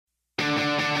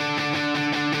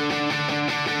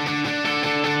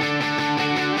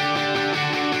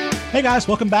Hey guys,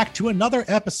 welcome back to another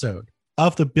episode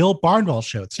of the Bill Barnwell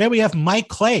Show. Today we have Mike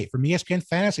Clay from ESPN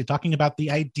Fantasy talking about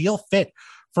the ideal fit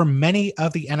for many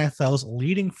of the NFL's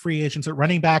leading free agents at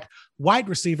running back, wide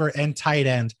receiver, and tight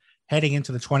end heading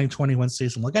into the 2021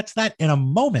 season. We'll get to that in a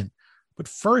moment. But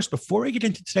first, before we get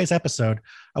into today's episode,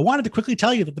 I wanted to quickly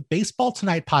tell you that the Baseball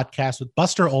Tonight podcast with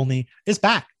Buster Olney is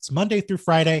back. It's Monday through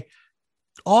Friday.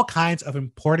 All kinds of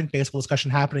important baseball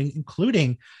discussion happening,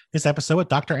 including his episode with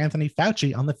Dr. Anthony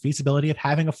Fauci on the feasibility of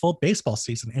having a full baseball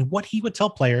season and what he would tell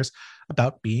players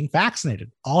about being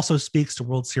vaccinated. Also speaks to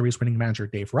World Series winning manager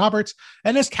Dave Roberts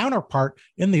and his counterpart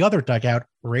in the other dugout,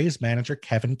 Rays manager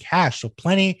Kevin Cash. So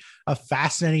plenty of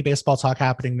fascinating baseball talk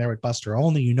happening there with Buster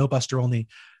Olney. You know, Buster Olney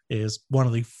is one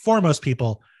of the foremost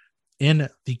people in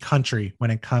the country when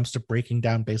it comes to breaking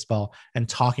down baseball and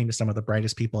talking to some of the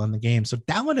brightest people in the game. So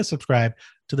download and subscribe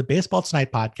to the Baseball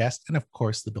Tonight podcast and, of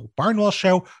course, the Bill Barnwell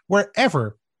Show,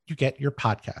 wherever you get your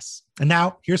podcasts. And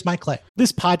now, here's Mike Clay.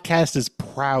 This podcast is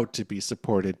proud to be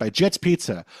supported by Jets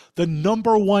Pizza, the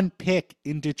 #1 pick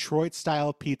in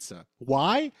Detroit-style pizza.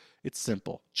 Why? It's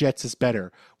simple. Jets is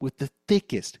better. With the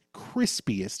thickest,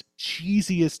 crispiest,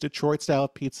 cheesiest Detroit-style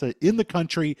pizza in the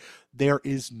country, there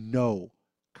is no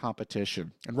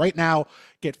competition. And right now,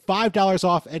 get $5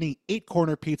 off any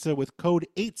 8-corner pizza with code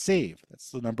 8SAVE. That's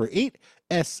the number 8,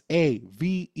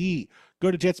 SAVE.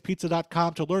 Go to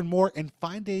jetspizza.com to learn more and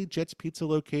find a Jets Pizza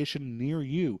location near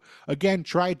you. Again,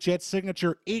 try Jet's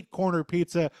signature 8-corner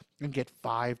pizza and get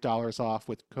 $5 off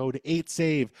with code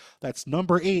 8SAVE. That's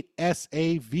number 8,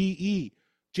 SAVE.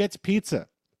 Jets Pizza.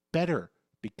 Better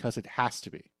because it has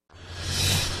to be.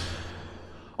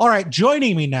 All right,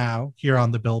 joining me now here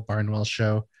on the Bill Barnwell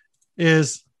Show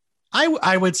is,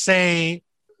 I would say,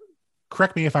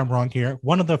 correct me if I'm wrong here,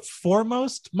 one of the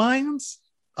foremost minds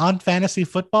on fantasy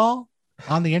football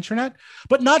on the internet.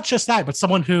 But not just that, but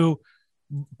someone who,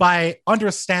 by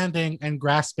understanding and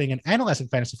grasping and analyzing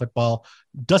fantasy football,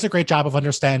 does a great job of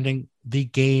understanding the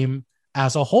game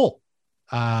as a whole.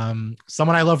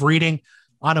 Someone I love reading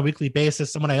on a weekly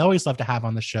basis, someone I always love to have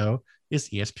on the show is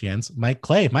ESPN's Mike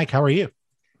Clay. Mike, how are you?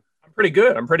 Pretty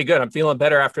good. I'm feeling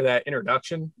better after that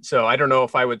introduction. So I don't know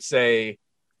if I would say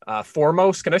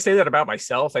foremost. Can I say that about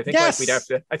myself? I think yes. we'd have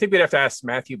to ask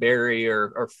Matthew Berry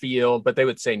or Field, but they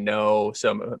would say no.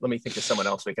 So let me think of someone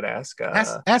else we could ask.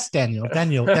 Ask Daniel.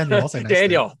 Daniel. Nice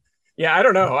Daniel. Yeah, I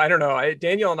don't know.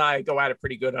 Daniel and I go at it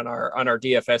pretty good on our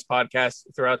DFS podcast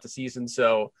throughout the season.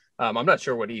 So I'm not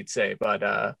sure what he'd say, but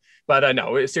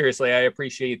no, seriously, I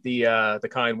appreciate the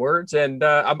kind words, and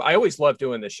I always love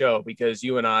doing the show because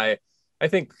you and I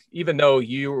think even though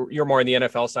you're more on the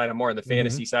NFL side, I'm more on the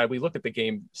fantasy side, we look at the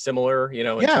game similar, in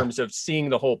terms of seeing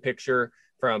the whole picture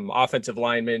from offensive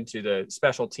linemen to the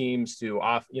special teams to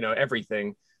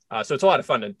everything. So it's a lot of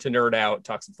fun to nerd out,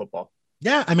 talk some football.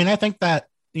 Yeah, I mean, I think that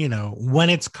when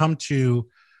it's come to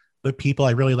the people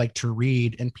I really like to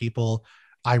read and people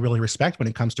I really respect when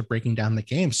it comes to breaking down the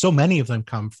game, so many of them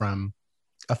come from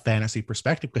a fantasy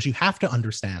perspective because you have to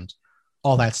understand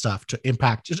all that stuff to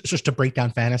impact, just to break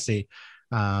down fantasy,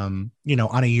 on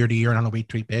a year-to-year and on a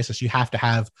week-to-week basis. You have to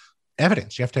have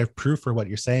evidence. You have to have proof for what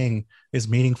you're saying is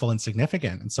meaningful and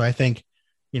significant. And so I think,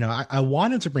 I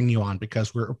wanted to bring you on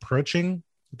because we're approaching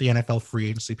the NFL free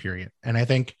agency period. And I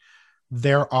think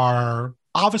there are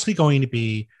obviously going to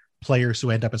be players who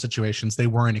end up in situations they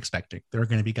weren't expecting. There are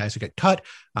going to be guys who get cut.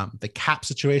 The cap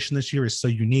situation this year is so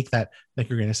unique that I think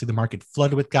you're going to see the market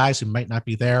flooded with guys who might not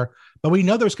be there. But we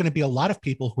know there's going to be a lot of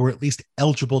people who are at least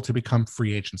eligible to become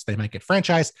free agents. They might get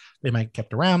franchised, they might get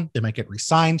kept around, they might get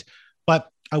re-signed. But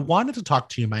I wanted to talk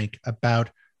to you, Mike, about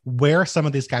where some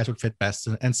of these guys would fit best.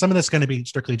 And some of this is going to be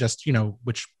strictly just,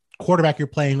 which quarterback you're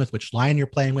playing with, which line you're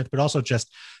playing with, but also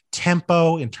just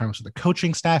tempo in terms of the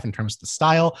coaching staff, in terms of the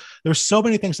style. There's so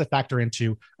many things that factor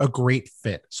into a great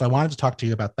fit. So I wanted to talk to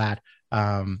you about that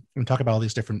and talk about all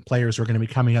these different players who are going to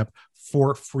be coming up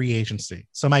for free agency.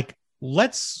 So Mike,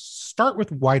 let's start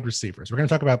with wide receivers. We're going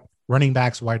to talk about running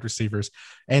backs, wide receivers,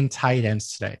 and tight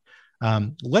ends today.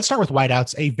 Let's start with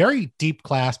wideouts, a very deep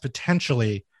class,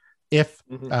 potentially, if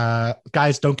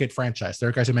guys don't get franchised. There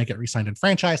are guys who might get re-signed and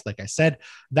franchised. Like I said,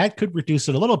 that could reduce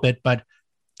it a little bit, but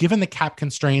given the cap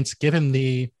constraints, given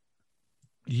the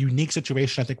unique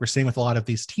situation I think we're seeing with a lot of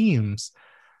these teams,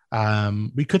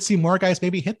 we could see more guys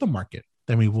maybe hit the market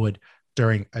than we would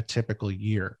during a typical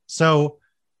year. So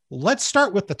let's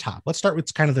start with the top. Let's start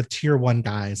with kind of the tier one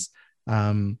guys.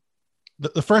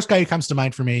 The first guy who comes to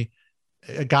mind for me,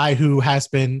 a guy who has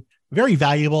been very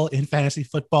valuable in fantasy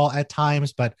football at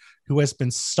times, but who has been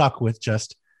stuck with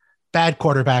just bad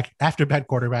quarterback after bad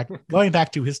quarterback, going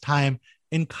back to his time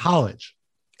in college,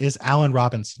 is Allen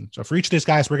Robinson. So for each of these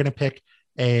guys, we're going to pick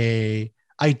a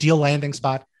ideal landing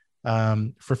spot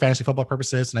for fantasy football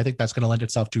purposes. And I think that's going to lend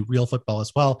itself to real football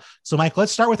as well. So Mike,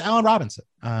 let's start with Allen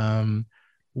Robinson.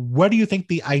 What do you think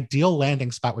the ideal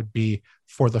landing spot would be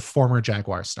for the former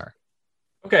Jaguar star?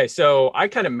 Okay, so I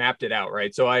kind of mapped it out,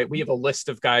 right? So we have a list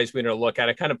of guys we're going to look at.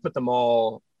 I kind of put them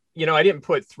all, I didn't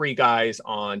put 3 guys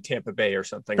on Tampa Bay or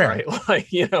something, fair, right?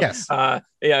 Like, yes. I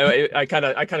kind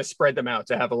of spread them out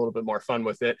to have a little bit more fun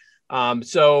with it.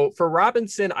 So for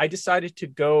Robinson, I decided to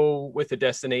go with a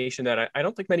destination that I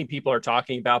don't think many people are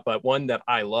talking about, but one that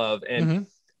I love and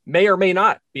may or may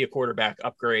not be a quarterback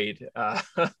upgrade,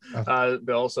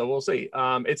 Bill. So we'll see.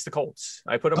 It's the Colts.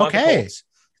 I put them on the Colts.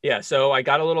 Yeah. So I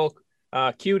got a little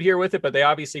cute here with it, but they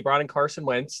obviously brought in Carson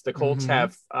Wentz. The Colts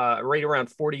have right around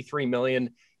 $43 million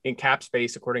in cap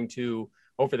space, according to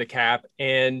Over the Cap.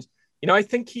 And, I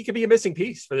think he could be a missing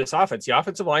piece for this offense. The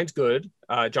offensive line's good.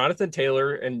 Jonathan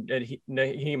Taylor and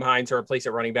Nyheim Hines are a place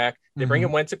at running back. They bring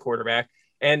in Wentz at quarterback.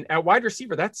 And at wide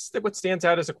receiver, that's what stands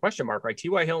out as a question mark, right?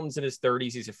 T.Y. Hilton's in his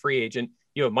 30s. He's a free agent.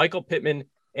 You have Michael Pittman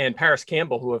and Paris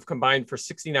Campbell, who have combined for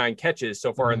 69 catches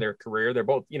so far in their career. They're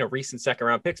both, recent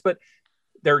second-round picks, but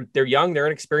they're young, they're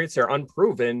inexperienced, they're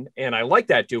unproven, and I like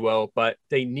that duo, but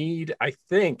they need, I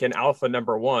think, an alpha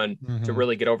number one to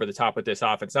really get over the top with this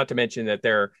offense, not to mention that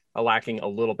they're lacking a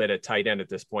little bit at tight end at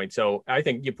this point. So I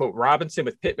think you put Robinson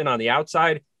with Pittman on the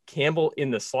outside, Campbell in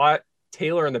the slot,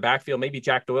 Taylor in the backfield, maybe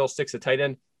Jack Doyle sticks at tight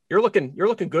end. You're looking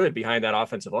good behind that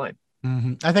offensive line.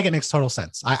 I think it makes total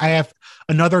sense. I have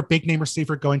another big name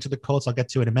receiver going to the Colts. I'll get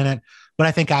to it in a minute, but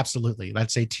I think absolutely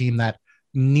that's a team that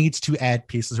needs to add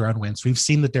pieces around Wentz. We've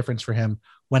seen the difference for him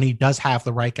when he does have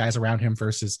the right guys around him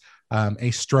versus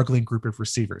a struggling group of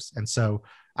receivers. And so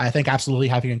I think absolutely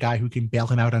having a guy who can bail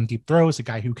him out on deep throws, a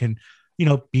guy who can,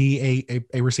 be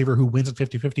a receiver who wins at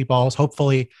 50-50 balls.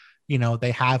 Hopefully,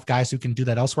 they have guys who can do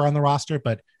that elsewhere on the roster,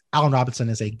 but Allen Robinson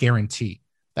is a guarantee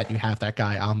that you have that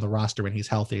guy on the roster when he's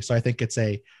healthy. So I think it's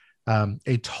a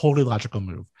totally logical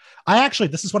move.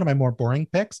 This is one of my more boring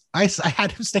picks. I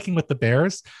had him sticking with the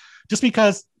Bears, just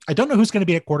because I don't know who's going to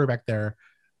be at quarterback there,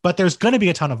 but there's going to be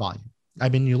a ton of volume. I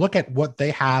mean, you look at what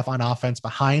they have on offense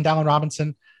behind Allen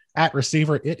Robinson at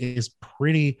receiver, it is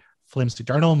pretty flimsy.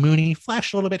 Darnell Mooney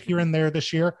flashed a little bit here and there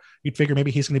this year. You'd figure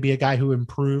maybe he's going to be a guy who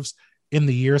improves in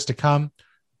the years to come.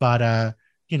 But,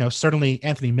 certainly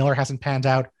Anthony Miller hasn't panned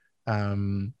out.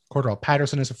 Cordell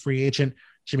Patterson is a free agent.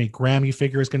 Jimmy Graham, you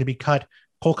figure, is going to be cut.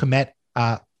 Cole Kmet,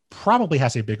 probably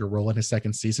has a bigger role in his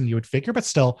second season, you would figure, but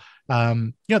still,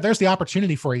 there's the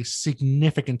opportunity for a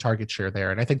significant target share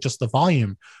there. And I think just the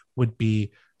volume would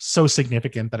be so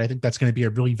significant that I think that's going to be a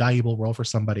really valuable role for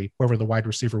somebody, whoever the wide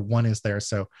receiver one is there.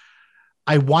 So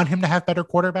I want him to have better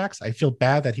quarterbacks. I feel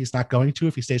bad that he's not going to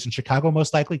if he stays in Chicago,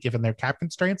 most likely, given their cap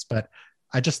constraints, but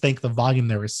I just think the volume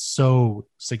there is so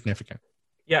significant.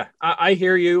 Yeah, I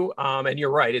hear you. And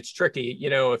you're right. It's tricky.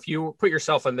 If you put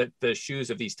yourself in the shoes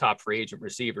of these top free agent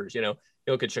receivers, you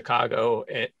look at Chicago,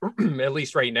 at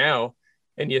least right now,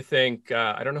 and you think,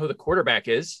 I don't know who the quarterback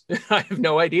is. I have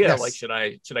no idea. Yes. Like, should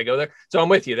I go there? So I'm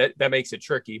with you. That makes it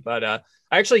tricky. But I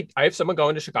have someone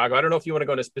going to Chicago. I don't know if you want to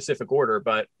go in a specific order,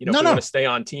 but if you want to stay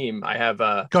on team, I have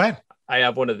go ahead. I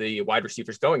have one of the wide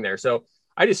receivers going there. So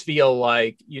I just feel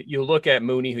like you look at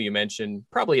Mooney, who you mentioned,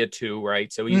 probably a 2,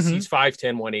 right? So he's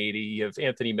 5'10", 180. You have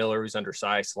Anthony Miller, who's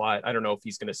undersized slot. I don't know if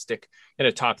he's going to stick in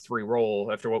a top 3 role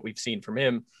after what we've seen from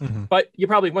him, but you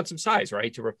probably want some size,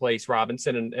 right, to replace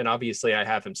Robinson. And obviously I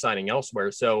have him signing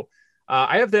elsewhere. So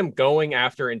I have them going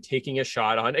after and taking a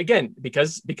shot on, again,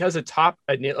 because a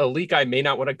elite guy may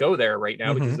not want to go there right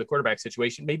now because of the quarterback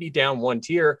situation, maybe down one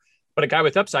tier, but a guy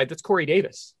with upside, that's Corey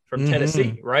Davis from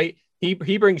Tennessee, right? He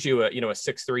brings you a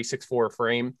 6'3", 6'4"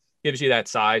 frame, gives you that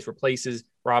size, replaces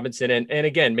Robinson, and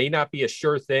again, may not be a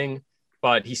sure thing,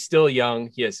 but he's still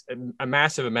young. He has a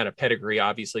massive amount of pedigree,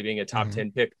 obviously being a top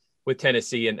 10 pick with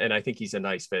Tennessee, and I think he's a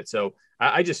nice fit. So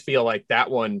I just feel like that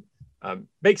one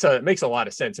makes a lot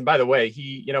of sense. And by the way,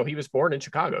 he was born in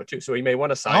Chicago too, so he may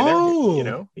want to sign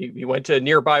there. He went to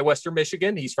nearby Western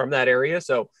Michigan. He's from that area,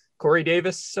 so Corey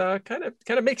Davis kind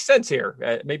of makes sense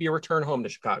here. Maybe a return home to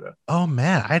Chicago. Oh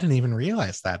man, I didn't even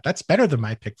realize that. That's better than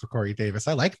my pick for Corey Davis.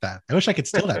 I like that. I wish I could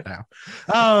steal that now.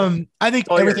 I think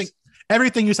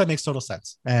everything you said makes total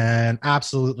sense, and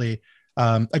absolutely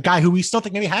a guy who we still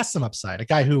think maybe has some upside. A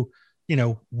guy who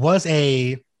was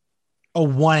a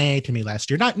 1A to me last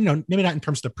year. Not maybe not in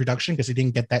terms of the production because he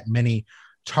didn't get that many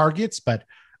targets, but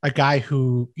a guy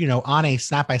who on a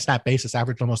snap by snap basis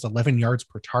averaged almost 11 yards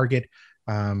per target.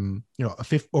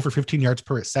 Over 15 yards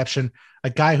per reception, a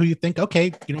guy who you think,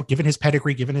 okay, given his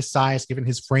pedigree, given his size, given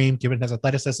his frame, given his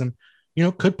athleticism,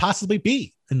 could possibly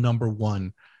be a number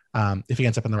one if he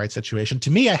ends up in the right situation.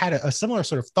 To me, I had a similar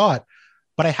sort of thought,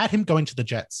 but I had him going to the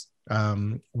Jets,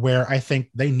 where I think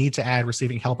they need to add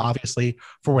receiving help, obviously,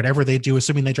 for whatever they do,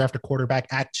 assuming they draft a quarterback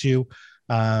at 2.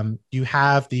 You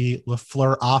have the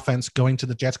LaFleur offense going to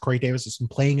the Jets. Corey Davis has been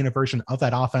playing in a version of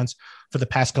that offense for the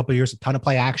past couple of years, a ton of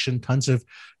play action, tons of,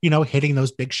 hitting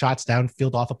those big shots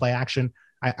downfield off of play action.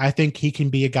 I think he can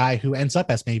be a guy who ends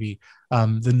up as maybe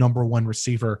the number 1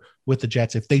 receiver with the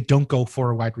Jets if they don't go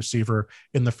for a wide receiver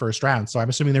in the first round. So I'm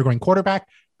assuming they're going quarterback.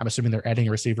 I'm assuming they're adding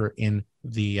a receiver in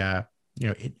the,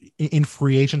 in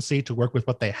free agency to work with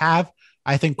what they have.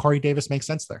 I think Corey Davis makes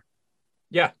sense there.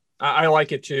 Yeah, I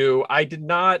like it too. I did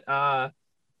not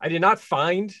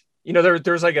find,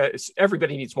 there's like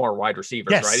everybody needs more wide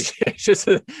receivers, yes. Right? It's just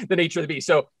the nature of the beast.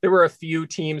 So there were a few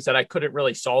teams that I couldn't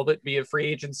really solve it via free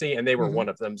agency, and they were one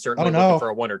of them, certainly looking for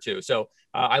a 1 or 2. So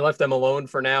I left them alone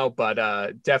for now,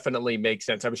 but definitely makes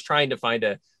sense. I was trying to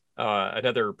find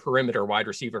another perimeter wide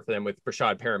receiver for them with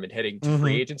Brashad Perriman heading to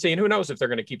free agency. And who knows if they're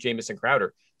going to keep Jamison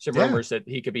Crowder. Some rumors that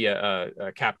he could be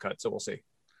a cap cut. So we'll see.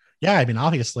 Yeah. I mean,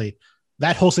 obviously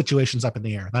that whole situation's up in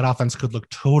the air. That offense could look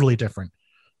totally different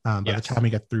by the time we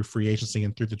get through free agency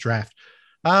and through the draft.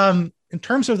 In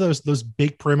terms of those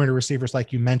big perimeter receivers,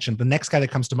 like you mentioned, the next guy that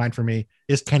comes to mind for me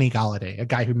is Kenny Golladay, a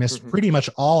guy who missed pretty much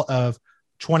all of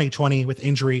 2020 with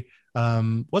injury,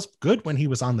 was good when he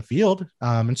was on the field,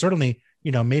 and certainly,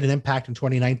 made an impact in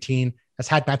 2019, has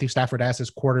had Matthew Stafford as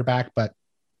his quarterback, but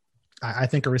I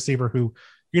think a receiver who,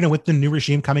 with the new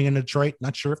regime coming in Detroit,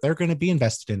 not sure if they're going to be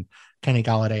invested in Kenny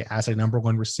Golladay as a number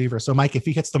 1 receiver. So Mike, if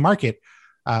he hits the market,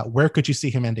 where could you see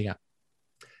him ending up?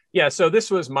 Yeah. So this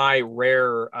was my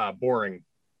rare, boring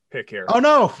pick here. Oh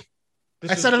no,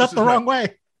 I set it up the wrong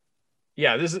way.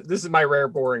 Yeah. This is my rare,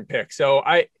 boring pick. So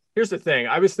here's the thing.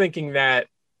 I was thinking that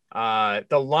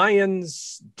the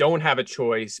Lions don't have a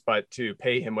choice but to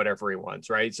pay him whatever he wants,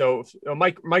 right? So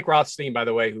Mike Rothstein, by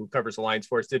the way, who covers the Lions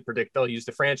for us, did predict they'll use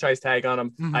the franchise tag on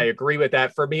him. I agree with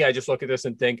that. For me, I just look at this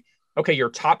and think, okay, your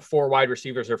top 4 wide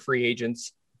receivers are free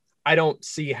agents. I don't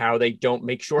see how they don't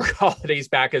make sure Galladay's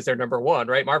back as their number 1,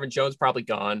 right? Marvin Jones probably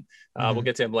gone. We'll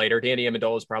get to him later. Danny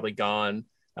Amendola is probably gone.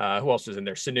 Who else was in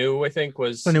there? Sanu, I think,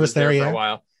 was there for a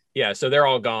while. Yeah, so they're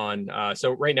all gone.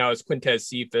 So right now it's Quintez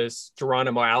Cephas,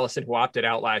 Geronimo Allison, who opted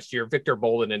out last year, Victor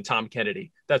Bolden, and Tom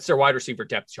Kennedy. That's their wide receiver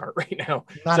depth chart right now.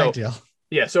 Not ideal.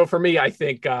 Yeah, so for me, I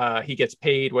think he gets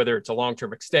paid, whether it's a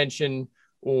long-term extension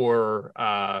or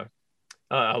a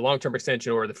long-term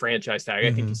extension or the franchise tag.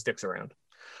 I think he sticks around.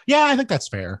 Yeah, I think that's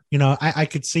fair. I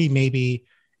could see maybe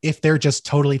if they're just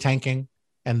totally tanking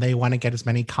and they want to get as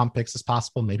many comp picks as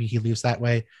possible, maybe he leaves that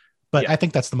way. But I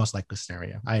think that's the most likely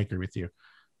scenario. I agree with you.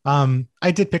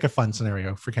 I did pick a fun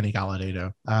scenario for Kenny Golladay,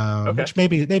 though, which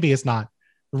maybe is not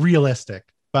realistic,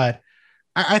 but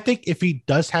I think if he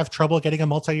does have trouble getting a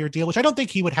multi-year deal, which I don't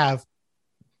think he would have,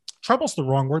 trouble's the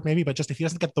wrong word maybe, but just if he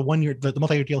doesn't get the 1 year, the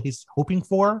multi-year deal he's hoping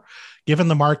for, given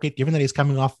the market, given that he's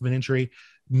coming off of an injury,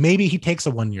 maybe he takes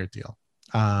a 1 year deal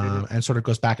and sort of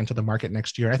goes back into the market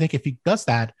next year. I think if he does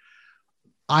that,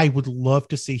 I would love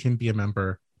to see him be a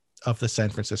member of the San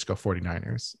Francisco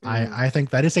 49ers. I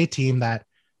think that is a team that,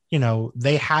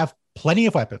 they have plenty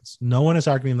of weapons. No one is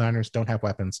arguing the Niners don't have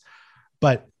weapons,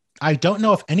 but I don't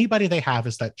know if anybody they have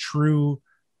is that true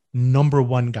number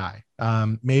 1 guy.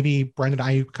 Maybe Brandon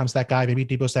Ayuk becomes that guy. Maybe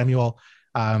Deebo Samuel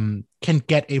can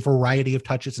get a variety of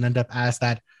touches and end up as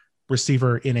that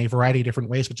receiver in a variety of different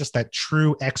ways, but just that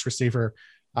true X receiver,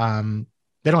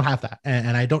 they don't have that.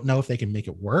 And I don't know if they can make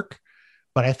it work,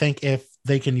 but I think if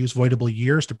they can use voidable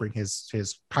years to bring his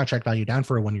contract value down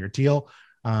for a 1 year deal,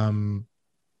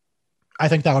 I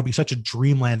think that would be such a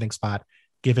dream landing spot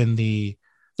given the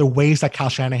ways that Kyle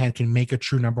Shanahan can make a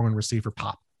true number 1 receiver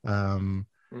pop.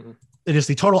 It is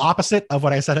the total opposite of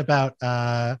what I said about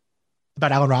Allen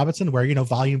Robinson, where,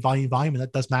 volume, and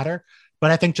that does matter. But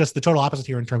I think just the total opposite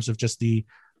here in terms of just the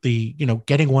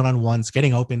getting one-on-ones,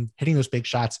 getting open, hitting those big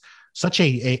shots, such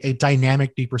a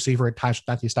dynamic deep receiver at times with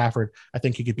Matthew Stafford. I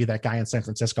think he could be that guy in San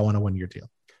Francisco on a 1 year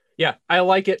deal. Yeah, I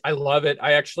like it. I love it.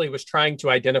 I actually was trying to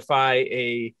identify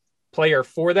a player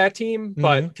for that team,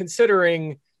 but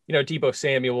considering, Deebo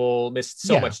Samuel missed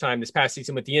so much time this past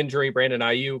season with the injury, Brandon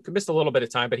Ayuk missed a little bit of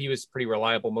time, but he was pretty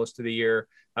reliable most of the year.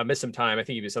 Missed some time. I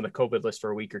think he was on the COVID list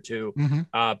for a week or 2.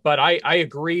 But I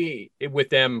agree with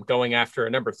them going after a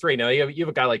number 3. Now you have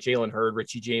a guy like Jalen Hurd,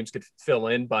 Richie James could fill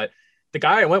in, but the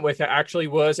guy I went with actually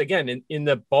was, again, in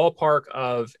the ballpark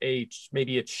of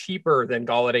maybe a cheaper than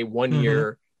Golladay 1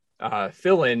 year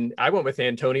fill in. I went with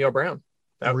Antonio Brown.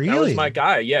 That was my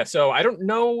guy. Yeah. So I don't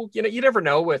know, you never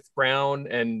know with Brown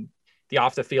and the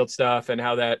off the field stuff and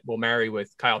how that will marry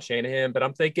with Kyle Shanahan, but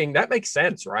I'm thinking that makes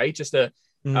sense, right? Just a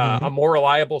a more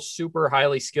reliable, super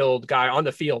highly skilled guy on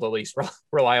the field, at least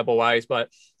reliable wise. But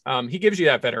he gives you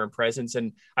that veteran presence.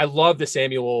 And I love the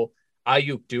Samuel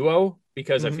Ayuk duo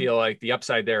because I feel like the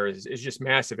upside there is just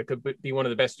massive. It could be one of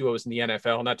the best duos in the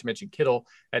NFL, not to mention Kittle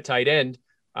at tight end.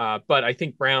 But I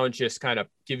think Brown just kind of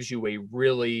gives you a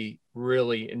really,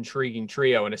 really intriguing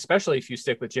trio. And especially if you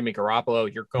stick with Jimmy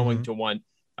Garoppolo, you're going to want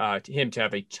him to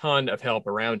have a ton of help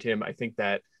around him. I think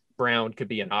that Brown could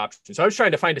be an option. So I was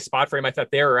trying to find a spot for him. I thought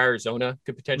there or Arizona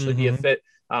could potentially be a fit.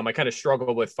 I kind of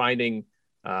struggled with finding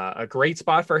a great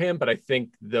spot for him, but I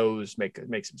think those make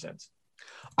some sense.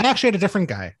 I actually had a different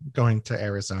guy going to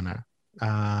Arizona.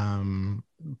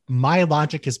 My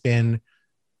logic has been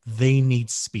they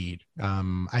need speed.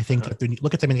 I think that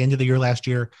look at them at the end of the year last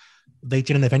year. They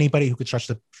didn't have anybody who could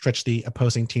stretch the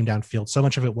opposing team downfield. So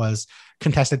much of it was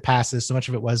contested passes. So much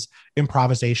of it was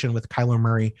improvisation with Kyler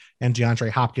Murray and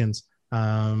DeAndre Hopkins,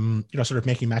 sort of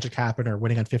making magic happen or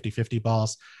winning on 50-50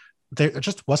 balls. There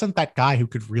just wasn't that guy who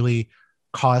could really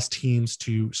cause teams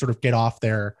to sort of get off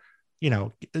their,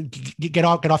 get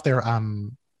off their,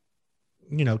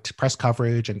 to press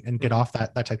coverage and get off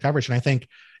that type coverage. And I think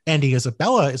Andy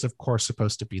Isabella is, of course,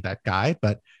 supposed to be that guy,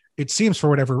 but it seems for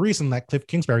whatever reason that Cliff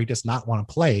Kingsbury does not want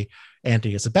to play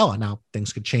Andy Isabella. Now,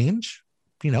 things could change,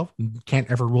 can't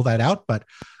ever rule that out. But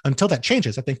until that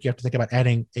changes, I think you have to think about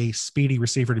adding a speedy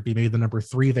receiver to be maybe the number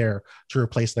 3 there to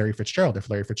replace Larry Fitzgerald if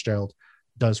Larry Fitzgerald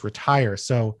does retire.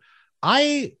 So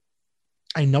I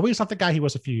know he's not the guy he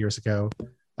was a few years ago,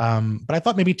 but I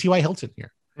thought maybe T.Y. Hilton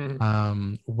here,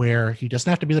 where he doesn't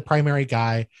have to be the primary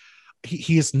guy.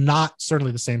 He is not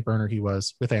certainly the same burner he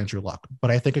was with Andrew Luck, but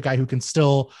I think a guy who can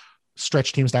still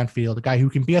stretch teams downfield, a guy who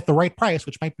can be at the right price,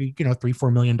 which might be,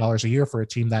 $3-4 million a year for a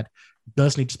team that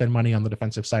does need to spend money on the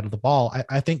defensive side of the ball.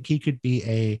 I think he could be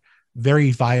a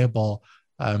very viable,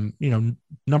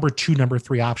 number 2, number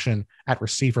 3 option at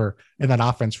receiver in that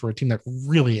offense for a team that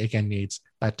really, again, needs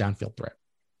that downfield threat.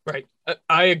 Right.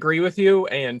 I agree with you.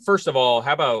 And first of all,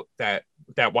 how about that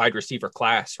wide receiver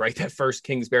class, right? That first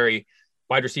Kingsbury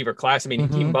wide receiver class. I mean,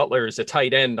 Hakeem Butler is a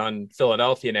tight end on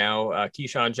Philadelphia now.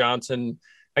 Keyshawn Johnson,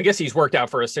 I guess he's worked out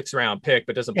for a 6th round pick,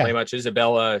 but doesn't play much.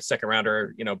 Isabella, 2nd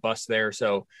rounder, bust there.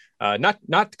 So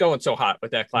not going so hot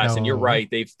with that class. No. And you're right.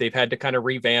 They've had to kind of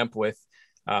revamp with,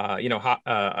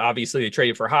 obviously they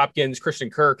traded for Hopkins. Christian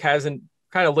Kirk hasn't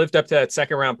kind of lived up to that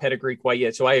 2nd round pedigree quite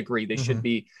yet. So I agree. They should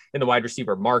be in the wide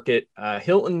receiver market.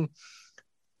 Hilton,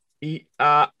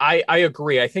 I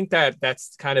agree. I think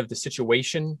that's kind of the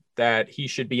situation that he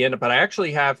should be in, but I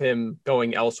actually have him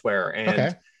going elsewhere.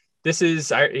 And this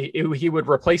is, he would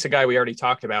replace a guy we already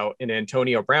talked about in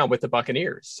Antonio Brown with the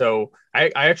Buccaneers. So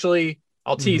I actually,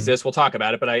 I'll tease this. We'll talk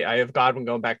about it, but I have Godwin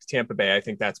going back to Tampa Bay. I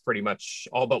think that's pretty much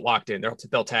all but locked in.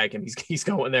 They'll tag him. He's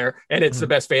going there, and it's the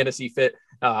best fantasy fit.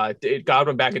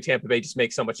 Godwin back at Tampa Bay just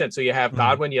makes so much sense. So you have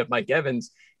Godwin, you have Mike Evans,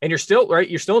 and you're still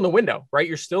in the window, right?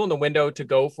 You're still in the window to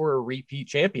go for a repeat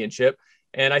championship.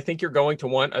 And I think you're going to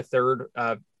want a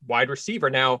 3rd wide receiver.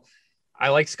 Now, I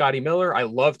like Scotty Miller. I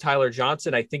love Tyler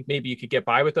Johnson. I think maybe you could get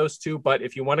by with those 2, but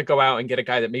if you want to go out and get a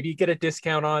guy that maybe you get a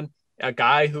discount on, a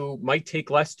guy who might take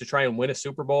less to try and win a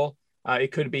Super Bowl,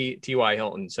 it could be T.Y.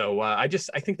 Hilton. So I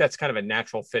think that's kind of a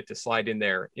natural fit to slide in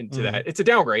there into that. It's a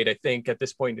downgrade, I think, at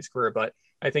this point in his career, but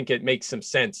I think it makes some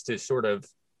sense to sort of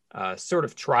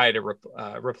try to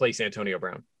replace Antonio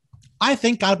Brown. I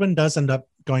think Godwin does end up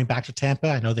going back to Tampa.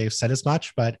 I know they've said as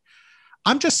much, but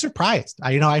I'm just surprised.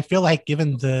 I feel like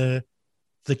given the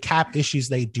cap issues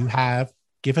they do have,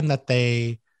 given that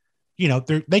they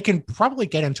can probably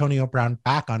get Antonio Brown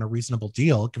back on a reasonable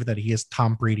deal, given that he is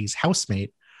Tom Brady's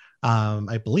housemate.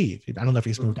 I believe. I don't know if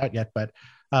he's moved out yet, but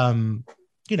I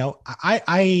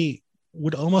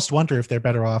would almost wonder if they're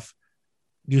better off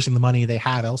using the money they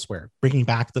have elsewhere, bringing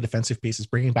back the defensive pieces,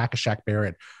 bringing back a Shaq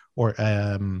Barrett or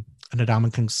an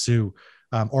Ndamukong Suh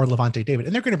or Levante David.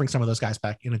 And they're going to bring some of those guys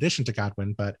back in addition to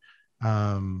Godwin, but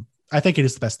I think it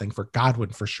is the best thing for Godwin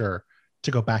for sure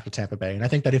to go back to Tampa Bay. And I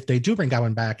think that if they do bring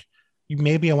Godwin back,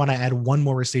 maybe I want to add one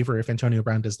more receiver if Antonio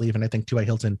Brown does leave. And I think T.Y.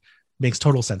 Hilton makes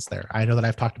total sense there. I know that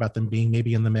I've talked about them being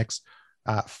maybe in the mix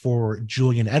for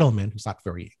Julian Edelman, who's not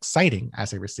very exciting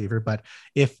as a receiver, but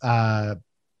if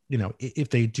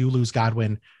they do lose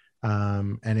Godwin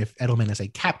and if Edelman is a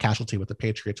cap casualty with the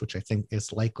Patriots, which I think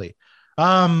is likely.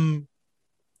 And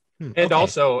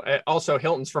also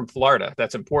Hilton's from Florida.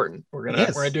 That's important. We're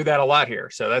gonna do that a lot here.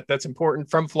 So that's important.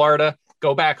 From Florida,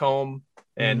 go back home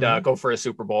and go for a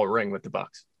Super Bowl ring with the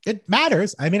Bucs. It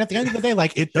matters. I mean, at the end of the day,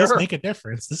 it does make a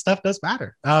difference. This stuff does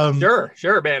matter.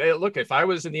 Sure, man. Look, if I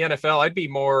was in the NFL,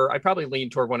 I'd probably lean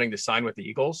toward wanting to sign with the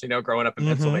Eagles, growing up in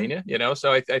Pennsylvania,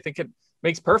 so I think it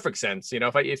makes perfect sense.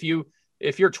 If you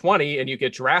if you're 20 and you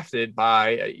get drafted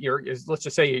by let's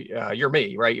just say you're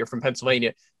me, right? You're from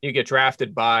Pennsylvania. You get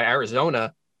drafted by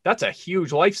Arizona. That's a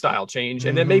huge lifestyle change.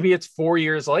 And then maybe it's 4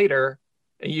 years later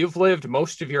and you've lived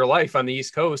most of your life on the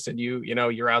East Coast and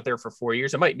you're out there for 4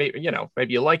 years. It might, maybe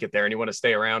you like it there and you want to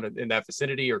stay around in that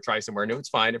vicinity or try somewhere new. It's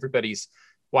fine. Everybody's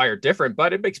wired different,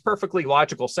 but it makes perfectly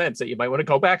logical sense that you might want to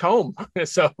go back home.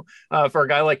 So for a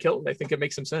guy like Hilton, I think it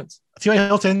makes some sense. T.Y.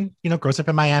 Hilton, grows up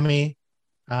in Miami,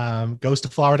 goes to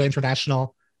Florida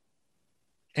International,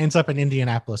 ends up in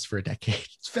Indianapolis for a decade.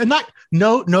 And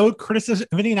no criticism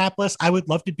of Indianapolis. I would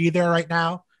love to be there right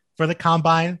now for the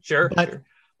combine. Sure.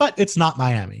 But it's not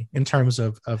Miami in terms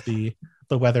of the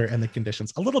weather and the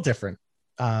conditions. A little different.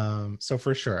 So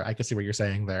for sure, I can see what you're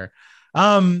saying there.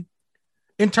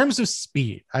 In terms of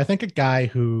speed, I think a guy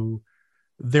who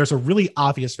there's a really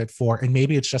obvious fit for, and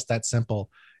maybe it's just that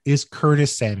simple, is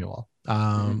Curtis Samuel.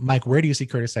 Mike, where do you see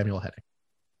Curtis Samuel heading?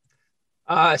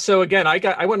 So again,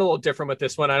 I went a little different with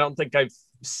this one. I don't think I've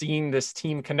seen this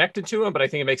team connected to him, but I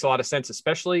think it makes a lot of sense,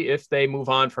 especially if they move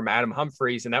on from Adam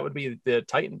Humphries, and that would be the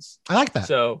Titans. I like that.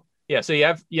 So yeah, so you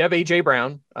have AJ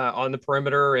Brown on the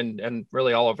perimeter and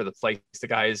really all over the place. The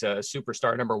guy is a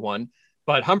superstar number one,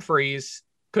 but Humphries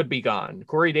could be gone.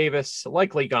 Corey Davis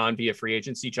likely gone via free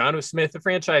agency. Jonnu Smith, a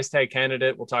franchise tag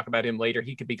candidate, we'll talk about him later.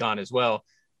 He could be gone as well.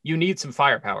 You need some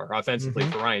firepower offensively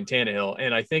for Ryan Tannehill.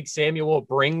 And I think Samuel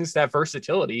brings that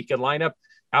versatility. He can line up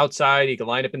outside. He can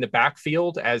line up in the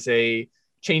backfield as a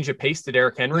change of pace to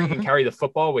Derrick Henry. He can carry the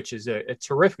football, which is a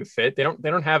terrific fit. They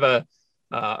don't have a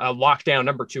lockdown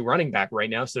number 2 running back right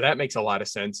now. So that makes a lot of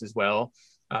sense as well.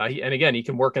 And again, he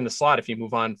can work in the slot if you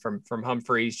move on from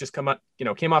Humphries. Just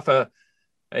came off a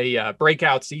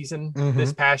breakout season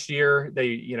this past year.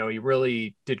 He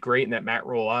really did great in that Matt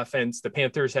Rule offense. The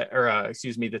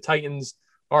the Titans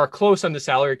are close on the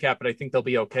salary cap, but I think they'll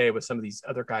be okay with some of these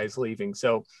other guys leaving.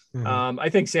 So I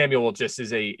think Samuel just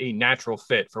is a natural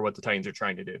fit for what the Titans are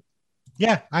trying to do.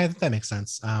 Yeah, I think that makes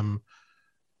sense.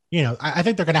 I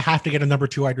think they're going to have to get a number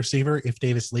 2 wide receiver if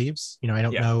Davis leaves. I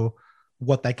don't know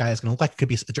what that guy is going to look like. It could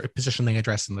be a position they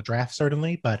address in the draft,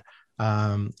 certainly, but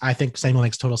I think Samuel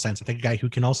makes total sense. I think a guy who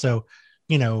can also,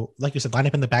 like you said, line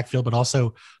up in the backfield, but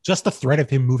also just the threat of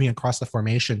him moving across the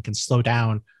formation can slow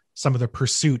down some of the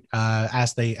pursuit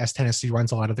as Tennessee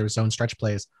runs a lot of their zone stretch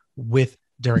plays with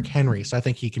Derrick Henry. So I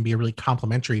think he can be a really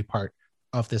complementary part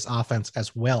of this offense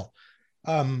as well.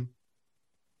 I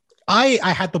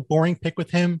had the boring pick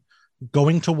with him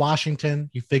going to Washington.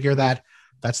 You figure that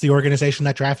that's the organization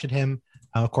that drafted him.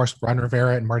 Of course, Ron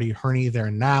Rivera and Marty Hurney,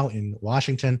 they're now in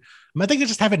Washington. I think they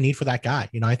just have a need for that guy.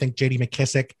 I think J.D.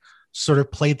 McKissick sort of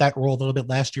played that role a little bit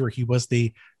last year where he was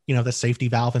the safety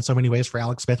valve in so many ways for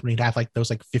Alex Smith when he'd have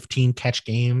those 15 catch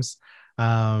games.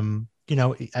 I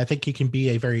think he can be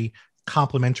a very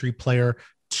complimentary player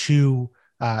to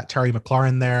Terry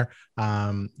McLaurin there.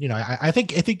 I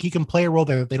think he can play a role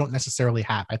that they don't necessarily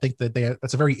have. I think that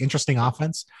that's a very interesting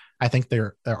offense. I think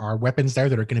there are weapons there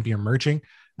that are going to be emerging.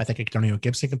 I think Antonio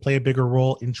Gibson can play a bigger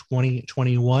role in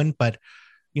 2021, but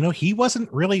he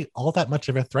wasn't really all that much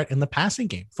of a threat in the passing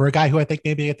game for a guy who I think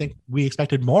we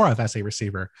expected more of as a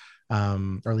receiver,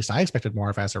 or at least I expected more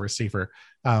of as a receiver,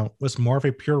 was more of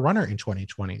a pure runner in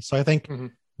 2020. So I think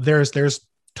there's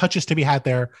touches to be had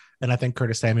there. And I think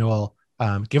Curtis Samuel,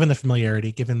 given the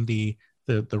familiarity, given the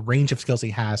range of skills he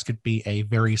has, could be a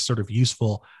very sort of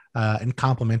useful and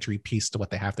complementary piece to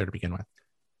what they have there to begin with.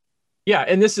 Yeah.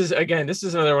 And this is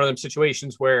another one of them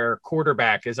situations where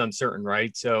quarterback is uncertain,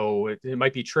 right? So it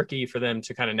might be tricky for them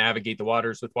to kind of navigate the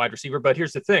waters with wide receiver, but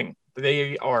here's the thing.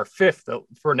 They are 5th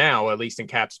for now, at least in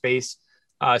cap space.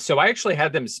 So I actually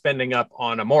had them spending up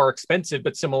on a more expensive,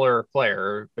 but similar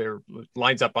player. Their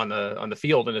lines up on the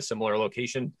field in a similar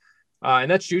location.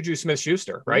 And that's Juju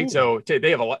Smith-Schuster, right? Ooh. So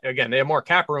they have more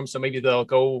cap room, so maybe they'll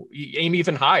go aim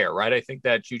even higher, right? I think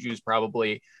that Juju is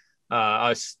probably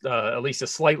at least a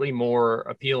slightly more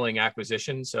appealing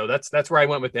acquisition. So that's where I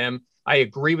went with them. I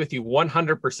agree with you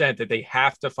 100% that they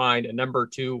have to find a number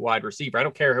 2 wide receiver. I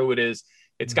don't care who it is.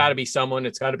 It's got to be someone.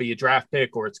 It's got to be a draft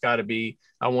pick, or it's got to be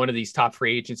one of these top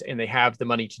free agents, and they have the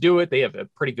money to do it. They have a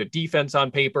pretty good defense on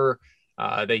paper.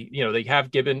 They have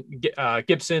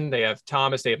Gibson, they have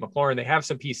Thomas, they have McLaurin, they have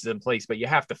some pieces in place, but you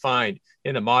have to find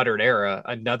in the modern era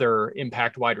another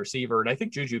impact wide receiver, and I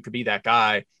think Juju could be that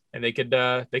guy. And they could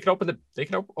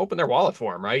open their wallet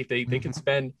for him, right? They can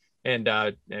spend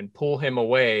and pull him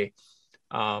away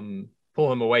from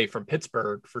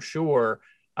Pittsburgh for sure.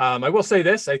 I will say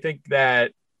this: I think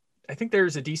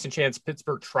there's a decent chance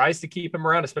Pittsburgh tries to keep him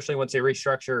around, especially once they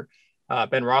restructure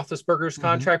Ben Roethlisberger's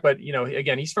contract. But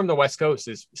again, he's from the West Coast,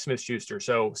 is Smith-Schuster.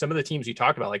 So some of the teams you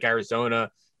talked about, like Arizona,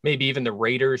 maybe even the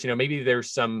Raiders. Maybe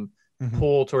there's some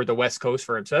pull toward the West Coast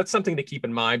for him. So that's something to keep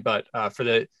in mind. But for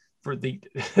the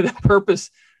the purpose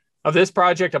of this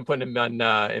project, I'm putting him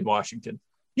in Washington.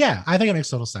 Yeah, I think it makes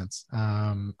total sense.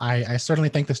 I certainly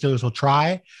think the Steelers will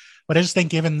try, but I just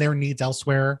think given their needs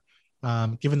elsewhere,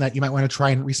 given that you might want to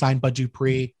try and re-sign Bud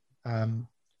Dupree,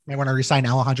 might want to re-sign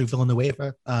Alejandro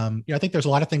Villanueva. I think there's a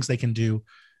lot of things they can do,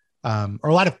 or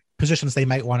a lot of positions they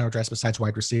might want to address besides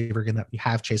wide receiver, given that you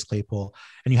have Chase Claypool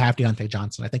and you have Deontay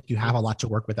Johnson. I think you have a lot to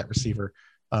work with at receiver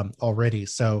already.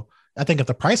 So I think if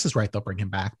the price is right, they'll bring him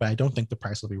back, but I don't think the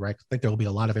price will be right. I think there will be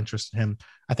a lot of interest in him.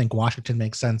 I think Washington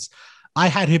makes sense. I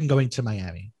had him going to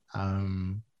Miami.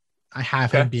 I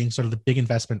have him being sort of the big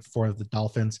investment for the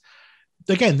Dolphins.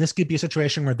 Again, this could be a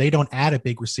situation where they don't add a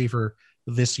big receiver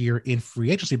this year in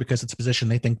free agency because it's a position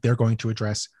they think they're going to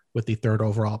address with the third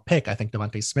overall pick. I think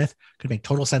Devontae Smith could make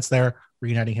total sense there,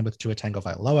 reuniting him with Tua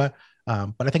Tagovailoa.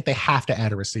 But I think they have to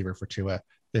add a receiver for Tua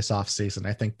this offseason.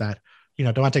 I think that,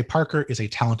 Devontae Parker is a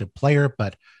talented player,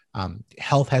 but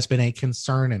health has been a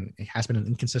concern and it has been an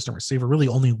inconsistent receiver. Really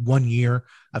only 1 year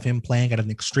of him playing at an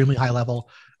extremely high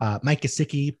level. Mike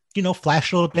Gesicki,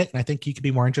 flashed a little bit, and I think he could be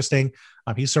more interesting.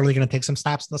 He's certainly going to take some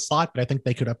snaps in the slot, but I think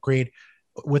they could upgrade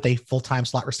with a full-time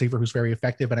slot receiver who's very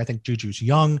effective. And I think Juju's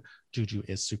young. Juju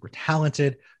is super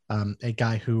talented. A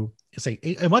guy who is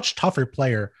a much tougher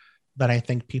player than I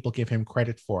think people give him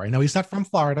credit for. I know he's not from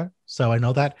Florida, so I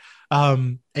know that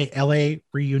a LA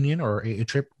reunion or a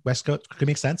trip West Coast could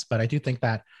make sense, but I do think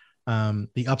that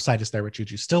the upside is there with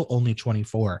Juju, still only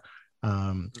 24.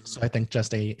 So I think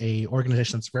just a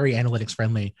organization that's very analytics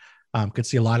friendly could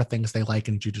see a lot of things they like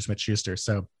in Juju Smith-Schuster.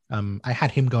 So I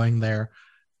had him going there.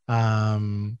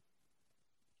 I'm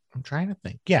trying to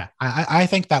think. Yeah, I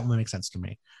think that one makes sense to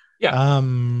me.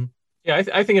 Yeah.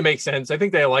 I think it makes sense. I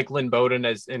think they like Lynn Bowden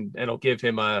and it'll give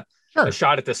him a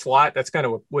shot at the slot. That's kind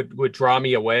of what would draw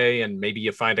me away. And maybe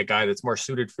you find a guy that's more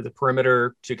suited for the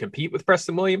perimeter to compete with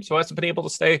Preston Williams, who hasn't been able to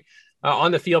stay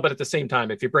on the field. But at the same time,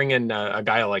 if you bring in a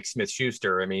guy like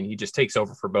Smith-Schuster, I mean, he just takes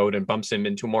over for Bowden, bumps him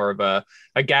into more of a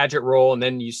gadget role. And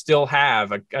then you still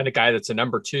have a guy that's a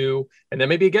number 2. And then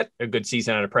maybe you get a good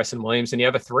season out of Preston Williams and you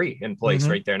have a 3 in place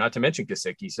right there, not to mention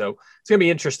Gesicki. So it's going to be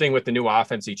interesting with the new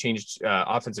offense. He changed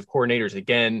offensive coordinators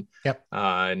again. Yep.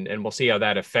 And we'll see how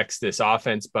that affects this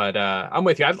offense. But I'm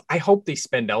with you. I hope they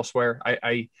spend elsewhere.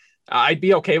 I'd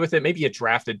be okay with it. Maybe you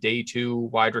draft a day 2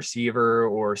 wide receiver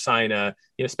or sign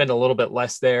spend a little bit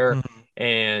less there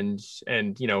and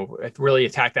really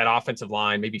attack that offensive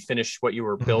line, maybe finish what you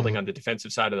were building on the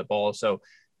defensive side of the ball. So,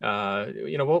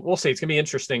 we'll see. It's going to be an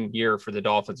interesting year for the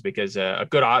Dolphins because they're a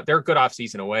good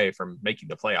offseason away from making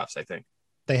the playoffs, I think.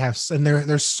 They have, and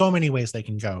there's so many ways they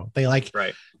can go.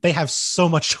 They have so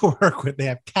much to work with. They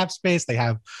have cap space. They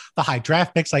have the high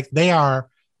draft picks.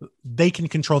 They can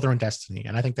control their own destiny.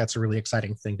 And I think that's a really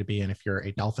exciting thing to be in if you're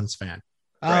a Dolphins fan.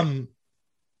 Right.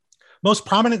 Most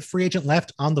prominent free agent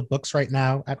left on the books right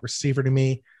now at receiver to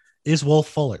me is Will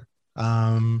Fuller.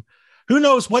 Who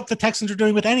knows what the Texans are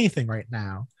doing with anything right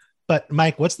now, but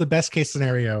Mike, what's the best case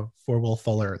scenario for Will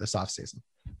Fuller this offseason?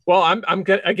 Well, I'm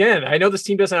good. Again, I know this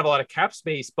team doesn't have a lot of cap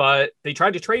space, but they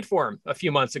tried to trade for him a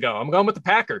few months ago. I'm going with the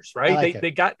Packers, right?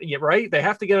 They got right. They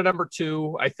have to get a number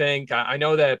 2. I think. I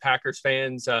know that Packers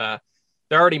fans, they're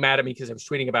already mad at me because I was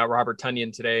tweeting about Robert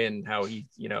Tonyan today and how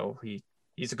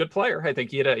he's a good player. I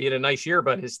think he had a nice year,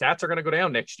 but his stats are going to go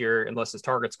down next year unless his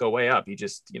targets go way up. He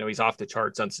just, he's off the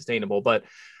charts, unsustainable. But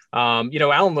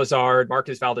Allen Lazard,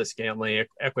 Marcus Valdes-Scantling,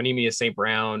 Equanimeous St.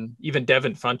 Brown, even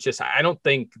Devin Funchess, I don't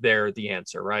think they're the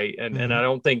answer, right? And I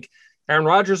don't think Aaron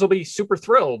Rodgers will be super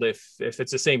thrilled if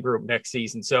it's the same group next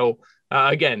season. So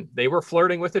again, they were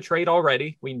flirting with the trade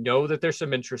already. We know that there's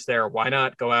some interest there. Why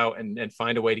not go out and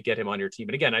find a way to get him on your team?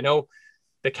 And again, I know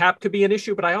the cap could be an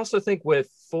issue, but I also think with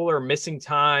Fuller missing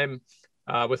time,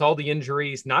 with all the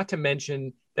injuries, not to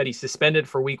mention that he's suspended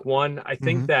for week 1, I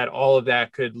think that all of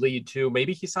that could lead to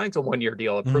maybe he signs a 1-year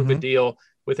deal, a proven deal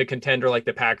with a contender like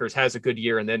the Packers, has a good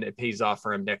year, and then it pays off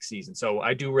for him next season. So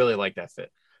I do really like that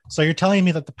fit. So you're telling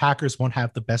me that the Packers won't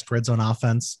have the best red zone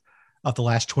offense of the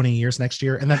last 20 years next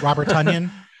year, and that Robert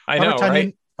Tonyan, I know,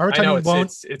 right? Robert Tonyan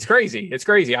won't. It's crazy. It's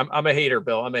crazy. I'm a hater,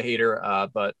 Bill. I'm a hater,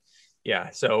 but.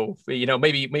 Yeah, so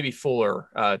maybe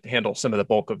Fuller handle some of the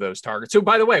bulk of those targets. So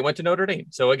by the way, went to Notre Dame.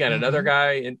 So again, another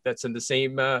guy that's in the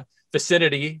same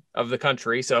vicinity of the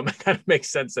country. So it kind of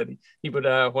makes sense that he would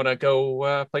want to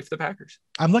go play for the Packers.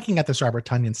 I'm looking at this Robert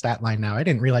Tonyan stat line now. I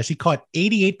didn't realize he caught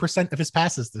 88% of his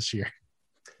passes this year.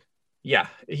 Yeah,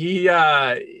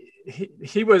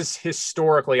 he was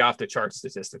historically off the chart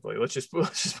statistically. Let's just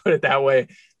put it that way.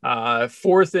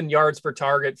 4th in yards per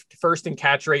target, 1st in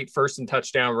catch rate, 1st in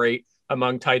touchdown rate.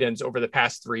 among tight ends over the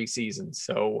past 3 seasons.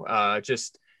 So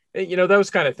just, those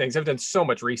kind of things. I've done so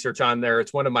much research on there.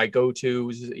 It's one of my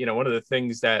go-tos, one of the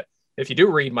things that if you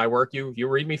do read my work, you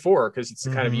read me for, because it's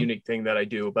the kind of unique thing that I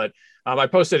do. But I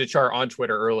posted a chart on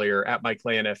Twitter earlier at Mike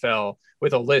Clay NFL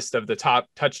with a list of the top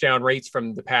touchdown rates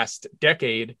from the past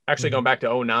decade, actually going back to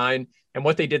 2009, and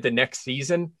what they did the next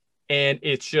season. And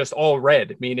it's just all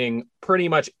red, meaning pretty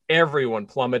much everyone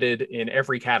plummeted in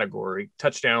every category.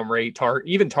 Touchdown rate,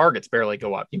 even targets barely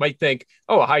go up. You might think,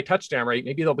 a high touchdown rate,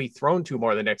 maybe they'll be thrown to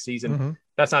more the next season.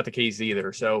 That's not the case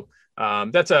either. So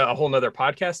that's a whole nother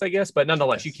podcast, I guess. But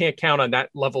nonetheless, you can't count on that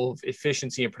level of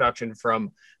efficiency and production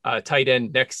from tight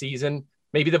end next season.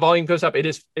 Maybe the volume goes up. It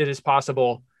is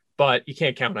possible, but you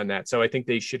can't count on that. So I think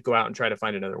they should go out and try to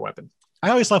find another weapon. I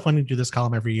always love when you do this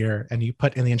column every year and you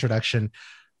put in the introduction,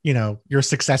 your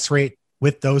success rate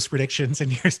with those predictions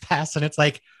in years past. And it's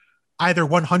like either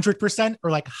 100% or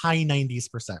like high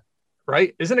 90s%.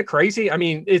 Right. Isn't it crazy? I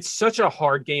mean, it's such a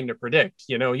hard game to predict.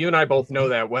 You and I both know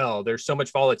that well. There's so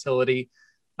much volatility.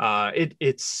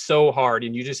 It's so hard,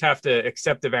 and you just have to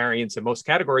accept the variance in most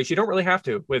categories. You don't really have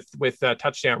to with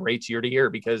touchdown rates year to year,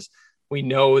 because we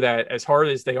know that as hard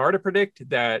as they are to predict,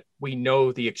 that we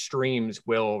know the extremes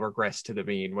will regress to the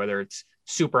mean, whether it's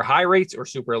super high rates or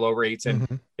super low rates.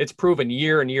 And it's proven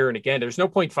year and year and again, there's no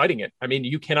point fighting it. I mean,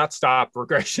 you cannot stop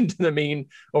regression to the mean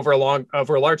over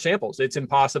large samples. It's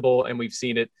impossible. And we've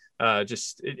seen it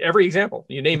just every example.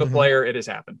 You name a player, it has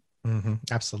happened.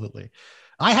 Absolutely.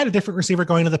 I had a different receiver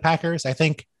going to the Packers. I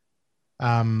think,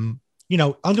 under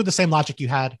the same logic you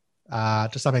had,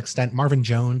 to some extent, Marvin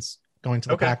Jones going to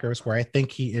the Packers, where I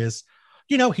think he is,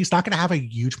 he's not going to have a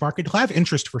huge market. He'll have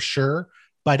interest for sure,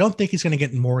 but I don't think he's going to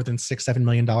get more than $6-7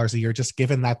 million a year, just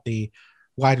given that the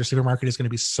wide receiver market is going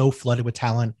to be so flooded with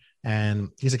talent. And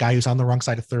he's a guy who's on the wrong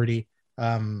side of 30.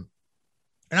 And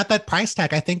at that price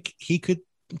tag, I think he could,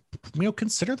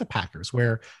 consider the Packers,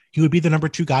 where he would be the number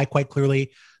 2 guy quite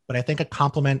clearly. But I think a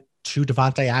compliment to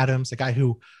Devontae Adams, a guy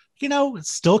who,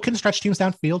 still can stretch teams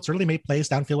downfield, certainly made plays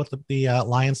downfield with the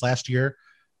Lions last year.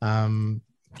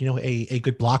 A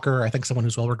good blocker. I think someone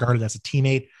who's well regarded as a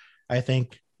teammate. I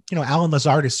think, Alan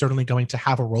Lazard is certainly going to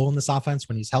have a role in this offense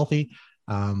when he's healthy.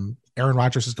 Aaron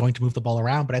Rodgers is going to move the ball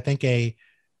around, but I think a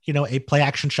play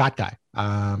action shot guy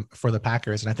for the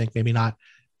Packers. And I think maybe not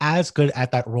as good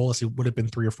at that role as he would have been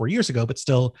 3 or 4 years ago, but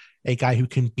still a guy who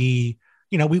can be,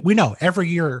 we know every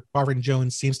year Marvin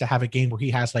Jones seems to have a game where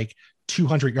he has like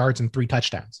 200 yards and 3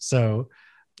 touchdowns. So,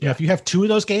 if you have 2 of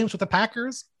those games with the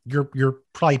Packers, you're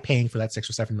probably paying for that $6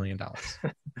 or $7 million.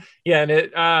 Yeah.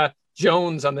 And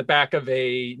Jones on the back of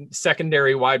a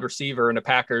secondary wide receiver in a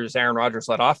Packers Aaron Rodgers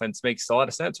led offense makes a lot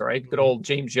of sense, right? Good old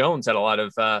James Jones had a lot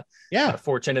of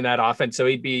fortune in that offense. So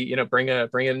he'd be, bring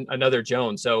in another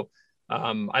Jones. So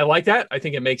I like that. I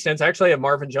think it makes sense. I actually have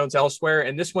Marvin Jones elsewhere,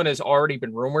 and this one has already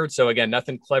been rumored. So again,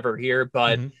 nothing clever here,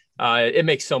 but it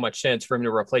makes so much sense for him to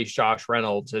replace Josh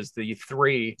Reynolds as the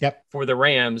 3 for the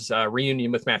Rams.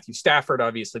 Reunion with Matthew Stafford.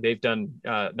 Obviously, they've done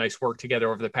nice work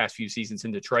together over the past few seasons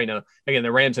in Detroit. Now, again,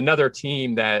 the Rams, another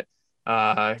team that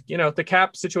the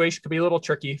cap situation could be a little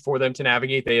tricky for them to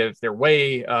navigate. They're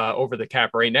way over the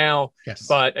cap right now. Yes.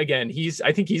 But again,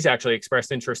 I think he's actually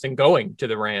expressed interest in going to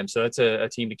the Rams. So that's a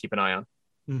team to keep an eye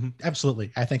on.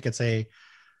 Absolutely. I think it's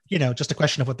just a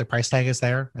question of what the price tag is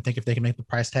there. I think if they can make the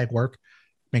price tag work,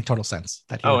 make total sense.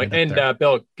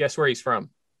 Bill, guess where he's from?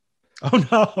 Oh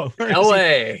no.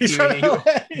 LA. He's from LA.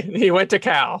 He went to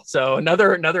Cal. So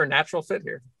another natural fit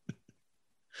here.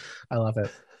 I love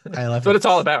it. That's what it's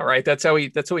all about, right? That's how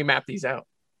we map these out.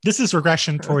 This is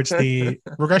regression towards the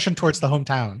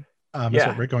hometown. Is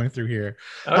what we're going through here.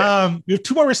 We have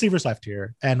 2 more receivers left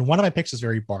here, and one of my picks is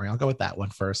very boring. I'll go with that one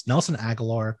first. Nelson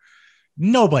Aguilar.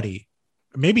 Nobody,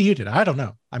 maybe you did. I don't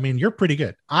know. I mean, you're pretty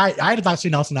good. I did not see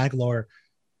Nelson Aguilar,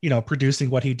 producing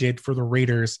what he did for the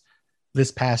Raiders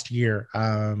this past year.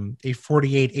 A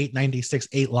 48, 896,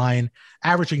 8 line,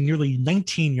 averaging nearly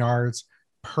 19 yards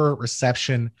per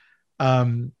reception.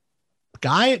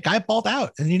 Guy balled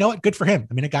out, and you know what? Good for him.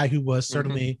 I mean, a guy who was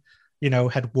certainly,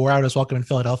 had wore out his welcome in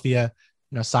Philadelphia,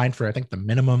 signed for, I think, the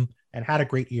minimum and had a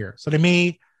great year. So to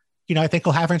me, I think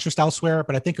he'll have interest elsewhere,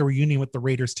 but I think a reunion with the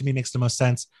Raiders to me makes the most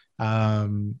sense,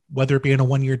 whether it be in a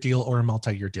 1-year deal or a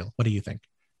multi-year deal. What do you think?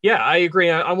 Yeah, I agree.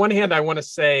 On one hand, I want to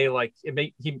say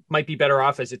he might be better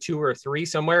off as a 2 or 3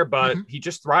 somewhere, but he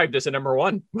just thrived as a number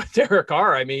 1 with Derek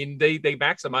Carr. I mean, they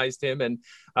maximized him, and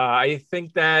I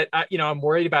think that I'm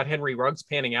worried about Henry Ruggs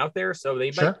panning out there, so they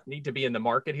might need to be in the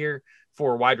market here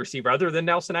for wide receiver other than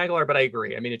Nelson Aguilar, but I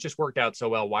agree. I mean, it just worked out so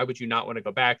well. Why would you not want to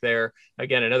go back there?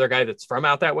 Again, another guy that's from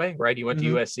out that way, right? He went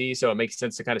to USC, so it makes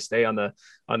sense to kind of stay on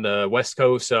the West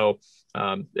Coast. So,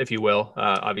 if you will,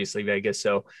 obviously Vegas.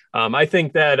 So, I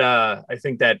think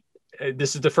that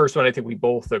this is the first one I think we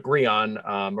both agree on,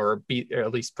 or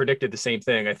at least predicted the same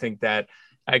thing. I think that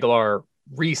Aguilar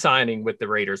re-signing with the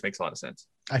Raiders makes a lot of sense.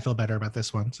 I feel better about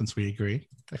this one since we agree.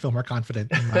 I feel more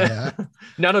confident in my,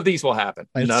 none of these will happen.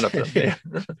 None of them. Yeah.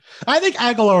 I think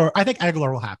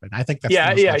Aguilar will happen. I think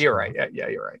that's you're right. Yeah,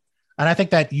 you're right. And I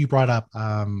think that you brought up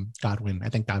Godwin. I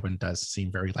think Godwin does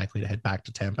seem very likely to head back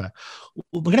to Tampa.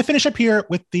 We're going to finish up here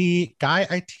with the guy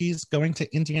I teased going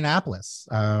to Indianapolis.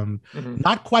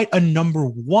 Not quite a number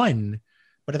one,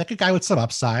 but I think a guy with some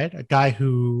upside, a guy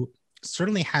who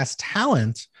certainly has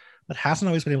talent, but hasn't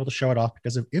always been able to show it off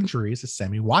because of injuries, is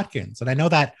Sammy Watkins. And I know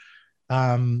that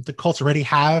the Colts already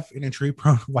have an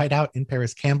injury-prone wideout in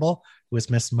Paris Campbell, who has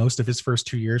missed most of his first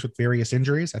 2 years with various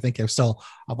injuries. I think there's still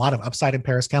a lot of upside in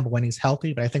Paris Campbell when he's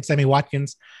healthy, but I think Sammy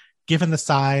Watkins, given the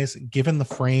size, given the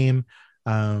frame,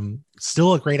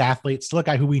 still a great athlete, still a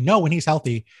guy who we know when he's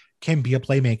healthy can be a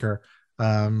playmaker.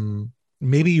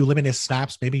 Maybe you limit his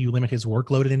snaps, maybe you limit his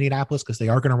workload in Indianapolis because they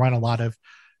are going to run a lot of,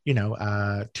 2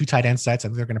 tight end sets,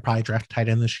 and they're going to probably draft a tight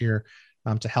end this year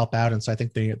to help out. And so I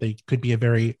think they could be a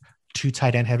very 2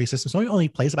 tight end heavy system. So he only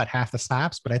plays about half the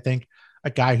snaps, but I think a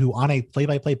guy who on a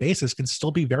play-by-play basis can still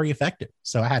be very effective.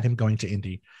 So I had him going to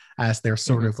Indy as their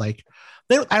sort of like,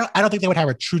 I don't think they would have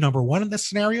a true number one in this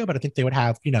scenario, but I think they would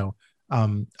have,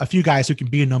 a few guys who can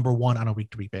be a number one on a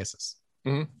week-to-week basis.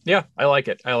 Yeah, I like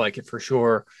it. I like it for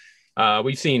sure.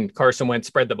 We've seen Carson Wentz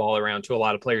spread the ball around to a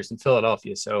lot of players in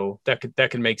Philadelphia, so that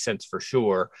could make sense for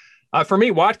sure. For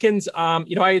me, Watkins,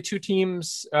 I had 2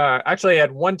 teams. Actually, I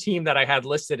had one team that I had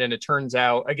listed, and it turns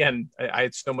out, again, I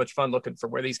had so much fun looking for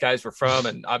where these guys were from,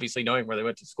 and obviously knowing where they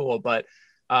went to school. But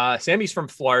Sammy's from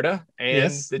Florida, and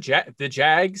yes, the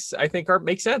Jags, I think,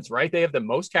 make sense, right? They have the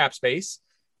most cap space.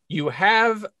 You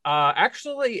have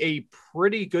actually a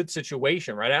pretty good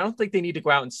situation, right? I don't think they need to go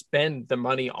out and spend the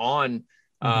money on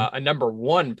a number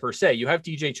one per se. You have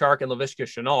DJ Chark and Laviska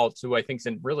Shenault, who I think is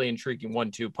a really intriguing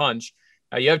 1-2 punch.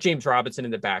 You have James Robinson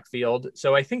in the backfield.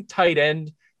 So I think tight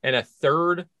end and a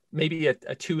third, maybe a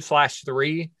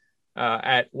 2/3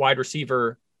 at wide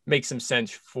receiver makes some sense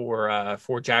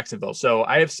for Jacksonville. So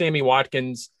I have Sammy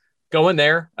Watkins going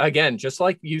there. Again, just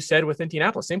like you said with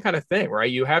Indianapolis, same kind of thing,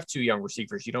 right? You have 2 young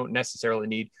receivers. You don't necessarily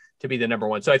need to be the number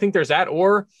one. So I think there's that.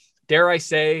 Or dare I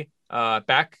say,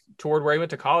 back toward where he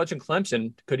went to college in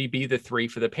Clemson, could he be the 3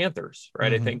 for the Panthers,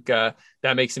 right? I think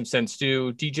that makes some sense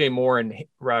too. DJ Moore and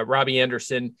Robbie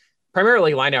Anderson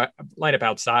primarily line up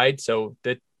outside, so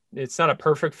that it's not a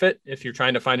perfect fit if you're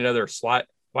trying to find another slot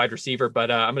wide receiver,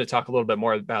 but I'm going to talk a little bit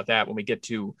more about that when we get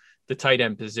to the tight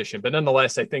end position. But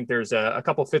nonetheless, I think there's a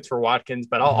couple fits for Watkins,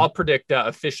 but I'll predict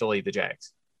officially the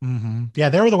Jags. Yeah,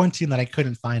 they were the one team that I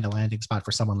couldn't find a landing spot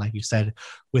for someone, like you said,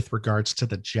 with regards to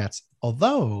the Jets.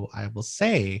 Although I will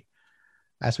say,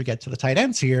 as we get to the tight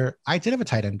ends here, I did have a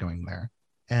tight end going there.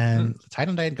 And the tight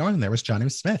end I had going there was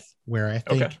Jonnu Smith, where I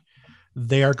think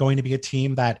they are going to be a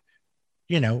team that,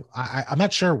 I'm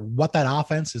not sure what that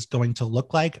offense is going to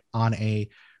look like on a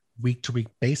week-to-week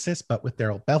basis, but with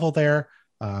Darrell Bevel there,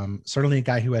 certainly a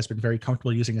guy who has been very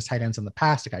comfortable using his tight ends in the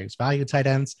past, a guy who's valued tight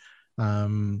ends.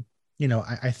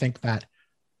 I think that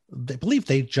they believe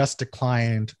they just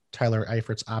declined Tyler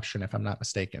Eifert's option, if I'm not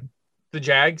mistaken. The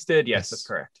Jags did? Yes, that's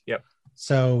correct. Yep.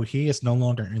 So he is no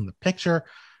longer in the picture.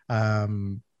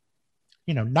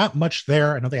 Not much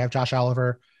there. I know they have Josh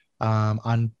Oliver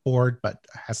on board, but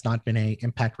has not been an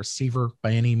impact receiver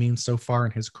by any means so far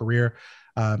in his career.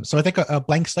 So I think a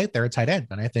blank slate there at tight end.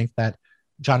 And I think that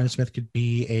Jonnu Smith could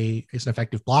be he's an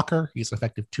effective blocker. He's an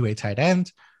effective 2A tight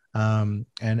end. And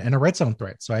a red zone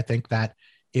threat. So I think that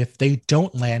if they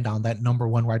don't land on that number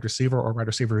one wide receiver or wide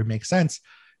receiver who makes sense,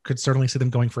 could certainly see them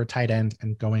going for a tight end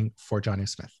and going for Jonnu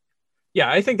Smith. Yeah,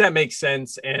 I think that makes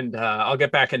sense. And I'll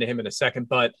get back into him in a second,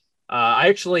 but I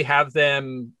actually have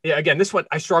them again. This one,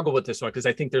 I struggle with this one because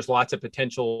I think there's lots of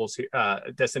potential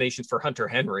destinations for Hunter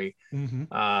Henry.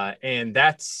 And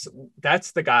that's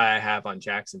the guy I have on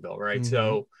Jacksonville. Right.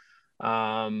 So,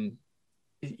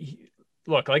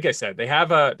 look, like I said, they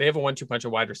have a 1-2 punch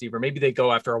of wide receiver. Maybe they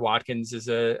go after a Watkins as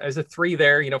a 3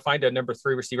 there, find a number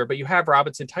 3 receiver, but you have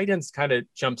Robinson. Tight ends kind of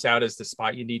jumps out as the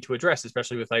spot you need to address,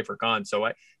 especially with Eifert gone. So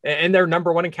and they're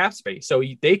number 1 in cap space. So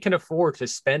they can afford to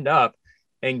spend up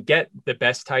and get the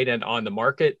best tight end on the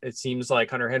market. It seems like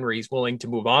Hunter Henry is willing to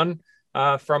move on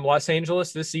from Los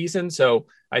Angeles this season. So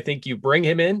I think you bring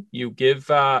him in, you give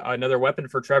another weapon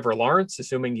for Trevor Lawrence,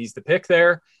 assuming he's the pick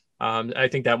there. I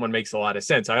think that one makes a lot of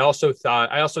sense. I also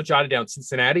jotted down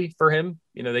Cincinnati for him.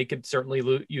 They could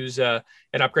certainly use an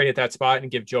upgrade at that spot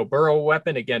and give Joe Burrow a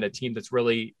weapon. Again, a team that's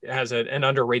really has an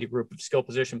underrated group of skill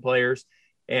position players,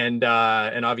 and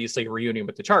obviously a reunion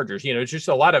with the Chargers. It's just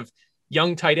a lot of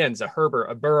young tight ends, a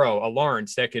Herbert, a Burrow, a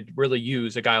Lawrence that could really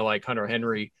use a guy like Hunter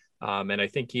Henry. And I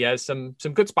think he has some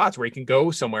good spots where he can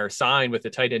go somewhere, sign with a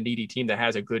tight end needy team that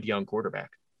has a good young quarterback.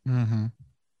 Mm-hmm.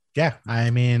 Yeah,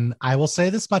 I mean, I will say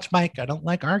this much, Mike. I don't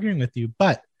like arguing with you,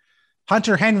 but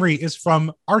Hunter Henry is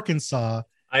from Arkansas.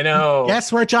 I know.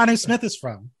 Guess where Jonnu Smith is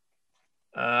from?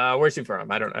 Where's he from?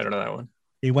 I don't know that one.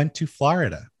 He went to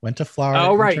Florida.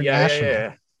 Oh, right.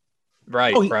 Yeah.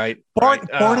 Right. Born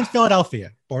in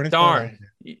Philadelphia. Philadelphia.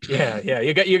 Yeah.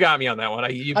 You got me on that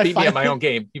one. You beat me at my own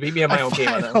game. You beat me at my own game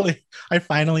on that one. I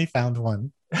finally found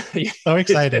one. So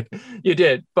excited. You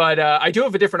did. But I do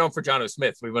have a different home for Jonnu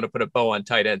Smith. We want to put a bow on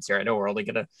tight ends here. I know we're only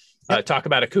going to talk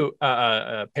about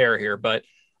a pair here, but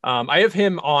I have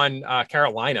him on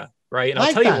Carolina, right? And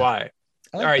I'll tell you why.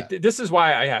 All right. This is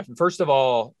why I have him. First of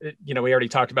all, we already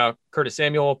talked about Curtis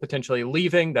Samuel potentially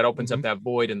leaving. That opens up that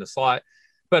void in the slot.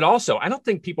 But also, I don't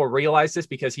think people realize this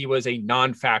because he was a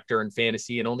non-factor in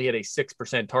fantasy and only had a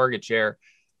 6% target share.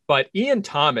 But Ian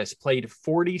Thomas played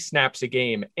 40 snaps a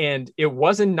game, and it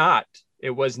was not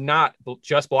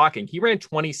just blocking. He ran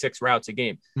 26 routes a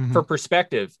game. Mm-hmm. For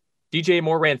perspective, DJ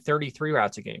Moore ran 33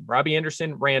 routes a game. Robbie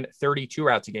Anderson ran 32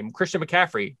 routes a game. Christian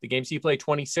McCaffrey, the games he played,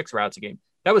 26 routes a game.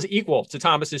 That was equal to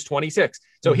Thomas's 26.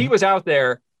 So he was out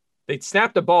there. They'd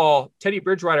snap the ball. Teddy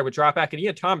Bridgewater would drop back, and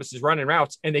Ian Thomas is running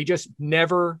routes, and they just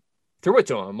never threw it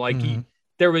to him.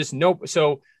 There was no.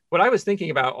 So what I was thinking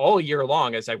about all year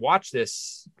long as I watched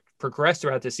this progress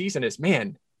throughout the season is,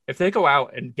 man, if they go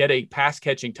out and get a pass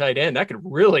catching tight end, that could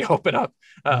really open up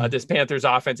this Panthers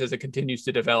offense as it continues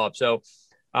to develop. So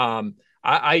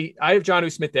I have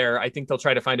Jonnu Smith there. I think they'll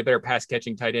try to find a better pass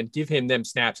catching tight end, give him them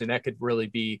snaps, and that could really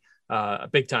be a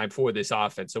big time for this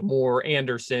offense. So Moore,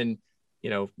 Anderson,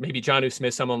 maybe Jonnu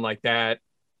Smith, someone like that,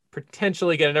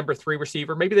 potentially get a number 3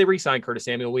 receiver. Maybe they re-sign Curtis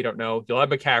Samuel. We don't know. You'll have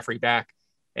McCaffrey back.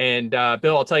 And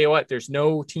Bill, I'll tell you what, there's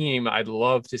no team I'd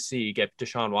love to see get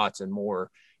Deshaun Watson more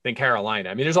than Carolina.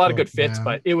 I mean, there's a lot of good fits,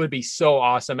 but it would be so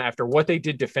awesome after what they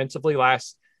did defensively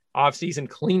last offseason,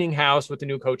 cleaning house with the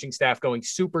new coaching staff, going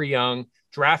super young,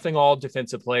 drafting all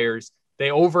defensive players. They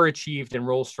overachieved in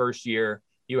Rule's first year.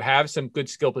 You have some good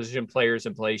skill position players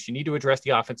in place. You need to address the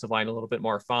offensive line a little bit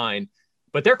more fine.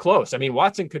 But they're close. I mean,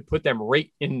 Watson could put them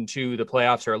right into the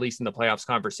playoffs, or at least in the playoffs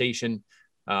conversation.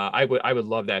 I would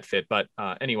love that fit. But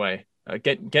anyway,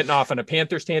 getting off on a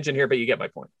Panthers tangent here, but you get my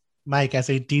point. Mike, as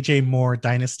a DJ Moore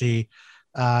dynasty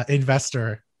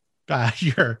investor,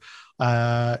 you're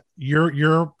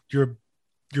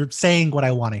saying what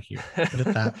I want to hear. Put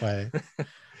it that way.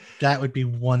 That would be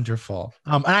wonderful.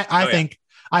 And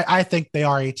I think they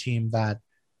are a team that,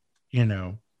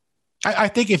 I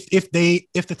think if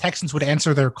the Texans would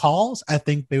answer their calls, I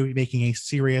think they would be making a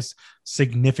serious,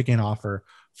 significant offer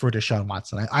for Deshaun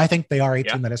Watson. I think they are a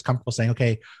team that is comfortable saying,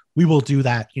 okay, we will do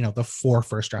that, the 4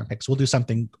 first-round picks. We'll do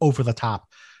something over the top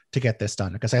to get this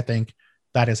done. Because I think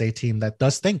that is a team that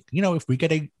does think, if we get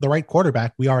the right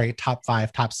quarterback, we are a top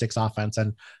 5, top 6 offense.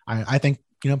 And I think,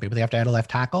 maybe they have to add a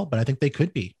left tackle, but I think they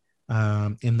could be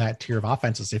in that tier of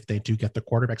offenses if they do get the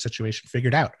quarterback situation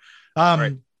figured out.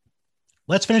 Right.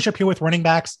 Let's finish up here with running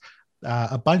backs.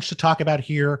 A bunch to talk about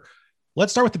here.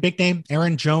 Let's start with the big name,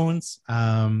 Aaron Jones.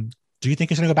 Do you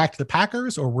think he's going to go back to the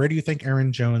Packers, or where do you think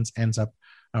Aaron Jones ends up?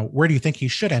 Where do you think he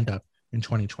should end up in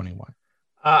 2021?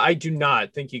 I do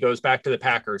not think he goes back to the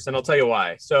Packers, and I'll tell you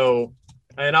why. So,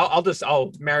 and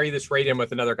I'll marry this right in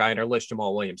with another guy in our list,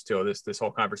 Jamal Williams, too. This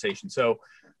whole conversation. So,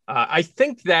 I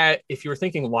think that if you were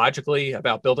thinking logically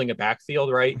about building a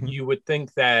backfield, right, you would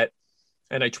think that.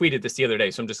 And I tweeted this the other day,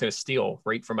 so I'm just going to steal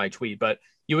right from my tweet. But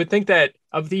you would think that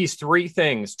of these 3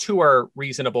 things, 2 are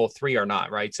reasonable, 3 are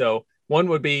not, right? So one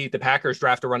would be the Packers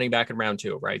draft a running back in round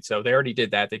 2, right? So they already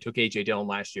did that. They took A.J. Dillon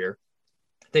last year.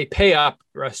 They pay up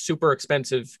a super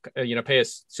expensive,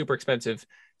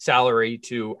 salary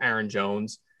to Aaron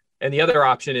Jones. And the other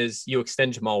option is you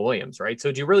extend Jamal Williams, right?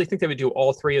 So do you really think they would do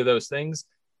all 3 of those things?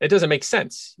 It doesn't make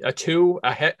sense.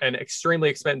 An extremely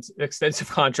expensive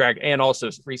contract, and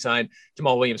also re-sign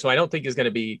Jamal Williams. So I don't think he's going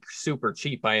to be super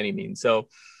cheap by any means. So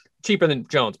cheaper than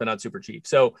Jones, but not super cheap.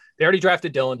 So they already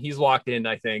drafted Dillon. He's locked in,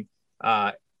 I think.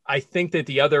 I think that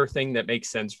the other thing that makes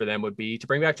sense for them would be to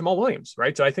bring back Jamal Williams,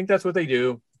 right? So I think that's what they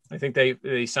do. I think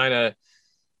they sign a,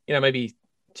 maybe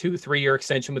 2-3 year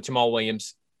extension with Jamal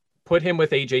Williams. Put him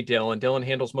with A.J. Dillon. Dillon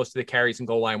handles most of the carries and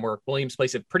goal line work. Williams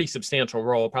plays a pretty substantial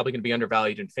role, probably going to be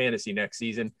undervalued in fantasy next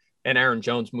season. and Aaron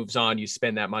Jones moves on, you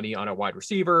spend that money on a wide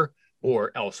receiver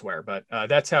or elsewhere. But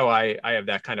that's how I have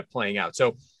that kind of playing out.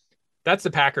 So that's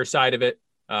the Packers side of it.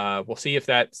 We'll see if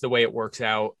that's the way it works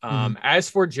out. As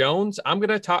for Jones, I'm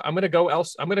going to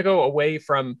go away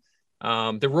from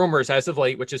the rumors as of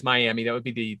late, which is Miami. That would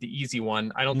be the easy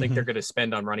one. I don't think they're going to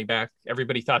spend on running back.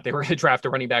 Everybody thought they were going to draft a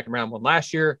running back in round 1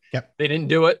 last year. Yep. They didn't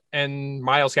do it. And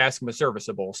Myles Gaskin was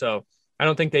serviceable. So I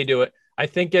don't think they do it. I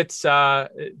think it's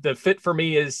the fit for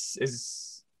me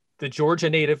is the Georgia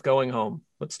native going home.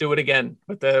 Let's do it again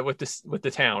with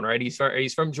the town, right?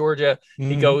 He's from Georgia.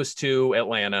 He goes to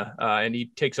Atlanta and he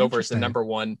takes over as the number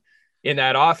 1 in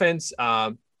that offense.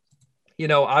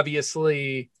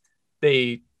 Obviously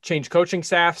they change coaching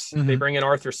staffs. They bring in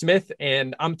Arthur Smith,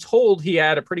 and I'm told he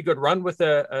had a pretty good run with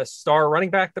a star running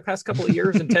back the past couple of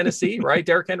years in Tennessee, right?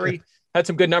 Derrick Henry had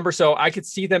some good numbers. So I could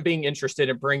see them being interested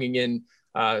in bringing in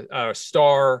a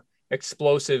star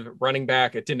explosive running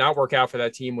back. It did not work out for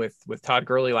that team with Todd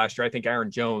Gurley last year. I think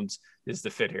Aaron Jones is the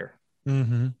fit here.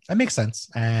 That makes sense.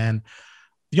 And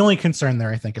the only concern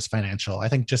there, I think, is financial. I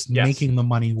think just making the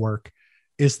money work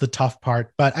is the tough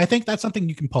part, but I think that's something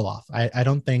you can pull off. I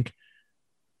don't think,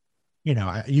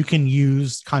 you can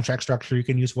use contract structure. You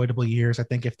can use voidable years. I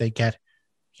think if they get,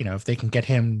 if they can get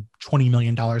him $20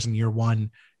 million in year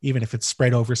 1, even if it's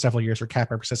spread over several years for cap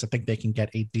purposes, I think they can get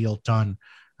a deal done.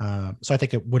 So I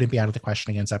think it wouldn't be out of the question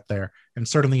against up there. And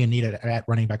certainly a need at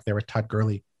running back there with Todd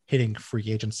Gurley hitting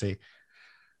free agency.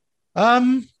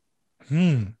 I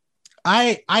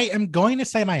am going to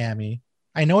say Miami.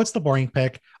 I know it's the boring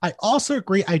pick. I also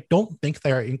agree. I don't think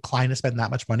they're inclined to spend that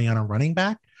much money on a running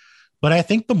back, but I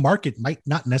think the market might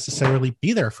not necessarily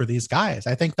be there for these guys.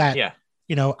 I think that,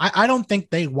 I don't think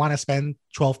they want to spend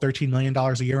 $12-13 million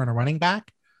a year on a running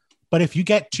back. But if you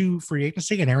get to free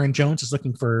agency and Aaron Jones is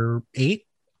looking for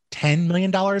 $8-10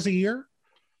 million a year,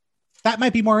 that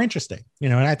might be more interesting,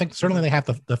 and I think certainly they have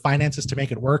the finances to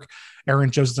make it work. Aaron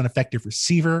Jones is an effective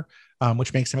receiver,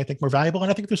 which makes him, I think, more valuable.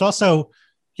 And I think there's also,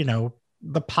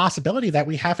 the possibility that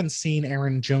we haven't seen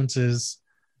Aaron Jones's,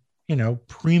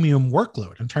 premium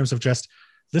workload in terms of just,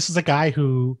 this is a guy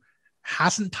who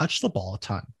hasn't touched the ball a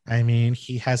ton. I mean,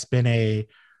 he has been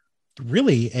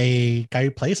really a guy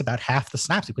who plays about half the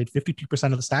snaps. He played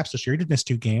 52% of the snaps this year. He did miss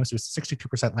 2 games. He was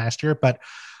 62% last year, but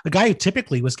a guy who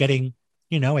typically was getting,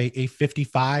 a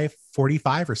 55,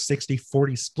 45 or 60,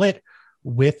 40 split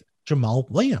with Jamal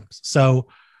Williams. So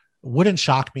wouldn't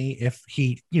shock me if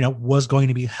he, was going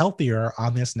to be healthier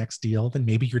on this next deal than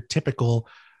maybe your typical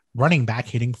running back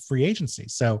hitting free agency.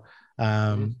 So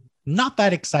not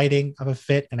that exciting of a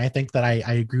fit. And I think that I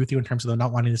agree with you in terms of them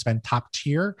not wanting to spend top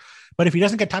tier, but if he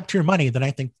doesn't get top tier money, then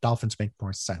I think Dolphins make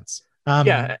more sense.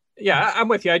 Yeah, I'm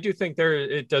with you. I do think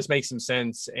it does make some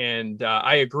sense. And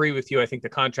I agree with you. I think the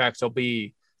contracts will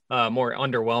be more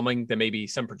underwhelming than maybe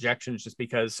some projections, just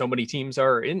because so many teams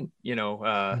are in,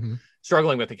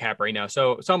 struggling with the cap right now.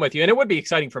 So I'm with you. And it would be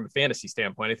exciting from a fantasy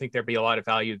standpoint. I think there'd be a lot of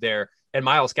value there. And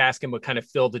Myles Gaskin would kind of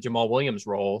fill the Jamal Williams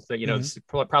role that, this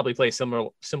probably play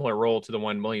similar role to the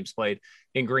one Williams played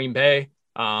in Green Bay.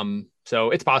 So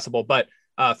it's possible. But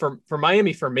for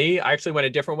Miami, for me, I actually went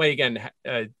a different way again.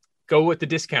 Go with the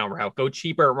discount route, go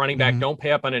cheaper at running back. Don't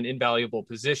pay up on an invaluable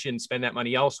position, spend that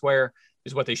money elsewhere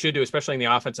is what they should do, especially in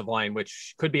the offensive line,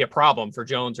 which could be a problem for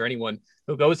Jones or anyone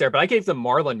who goes there. But I gave them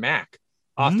Marlon Mack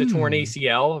off the torn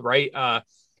ACL, right?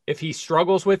 If he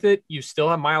struggles with it, you still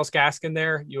have Myles Gaskin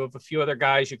there. You have a few other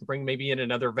guys. You could bring maybe in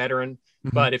another veteran.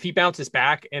 But if he bounces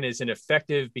back and is an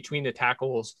effective between the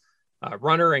tackles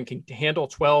runner and can handle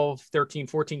 12, 13,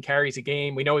 14 carries a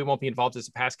game, we know he won't be involved as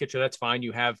a pass catcher. That's fine.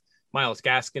 You have Myles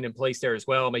Gaskin in place there as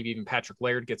well. Maybe even Patrick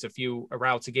Laird gets a few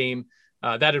routes a game.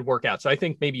 That'd work out. So I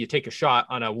think maybe you take a shot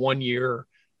on a 1 year,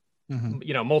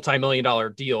 multi-million-dollar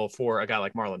deal for a guy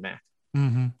like Marlon Mack.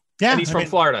 Yeah. And he's from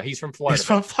Florida. He's from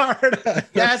Florida.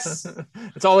 Yes.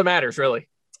 It's all that matters, really.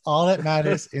 All that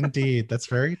matters. Indeed. That's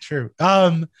very true.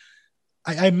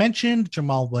 I mentioned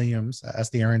Jamal Williams as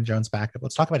the Aaron Jones backup.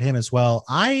 Let's talk about him as well.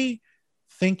 I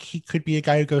think he could be a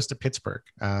guy who goes to Pittsburgh.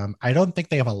 I don't think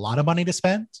they have a lot of money to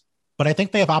spend, but I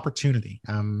think they have opportunity.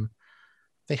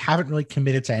 They haven't really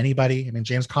committed to anybody. I mean,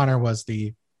 James Conner was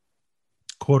the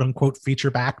quote unquote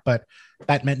feature back, but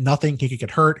that meant nothing. He could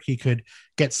get hurt. He could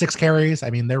get 6 carries. I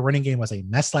mean, their running game was a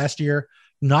mess last year.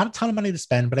 Not a ton of money to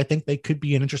spend, but I think they could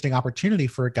be an interesting opportunity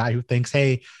for a guy who thinks,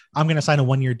 hey, I'm going to sign a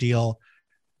 1-year deal,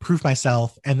 prove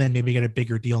myself, and then maybe get a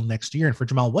bigger deal next year. And for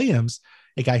Jamal Williams,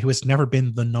 a guy who has never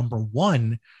been the number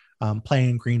 1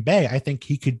 playing in Green Bay, I think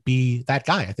he could be that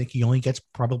guy. I think he only gets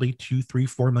probably $2, $3,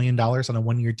 $4 million on a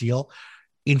 1-year deal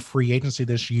in free agency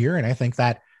this year. And I think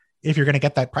that if you're going to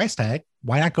get that price tag,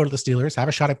 why not go to the Steelers, have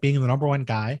a shot at being the number 1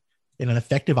 guy, in an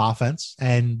effective offense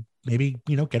and maybe,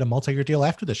 get a multi-year deal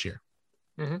after this year.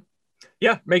 Mm-hmm.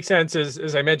 Yeah, makes sense.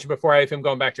 As I mentioned before, I have him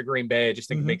going back to Green Bay. I just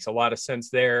think it makes a lot of sense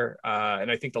there. And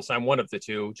I think they'll sign one of the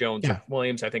two, Jones or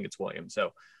Williams. I think it's Williams.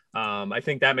 So I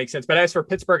think that makes sense. But as for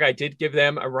Pittsburgh, I did give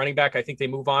them a running back. I think they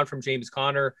move on from James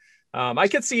Conner. I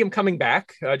could see him coming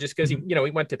back just because he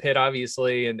went to Pitt,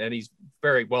 obviously, and he's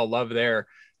very well loved there.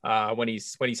 When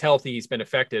he's healthy, he's been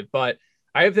effective. But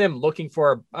I have them looking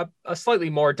for a slightly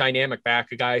more dynamic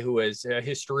back, a guy who has a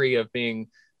history of being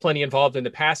plenty involved in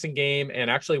the passing game and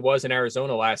actually was in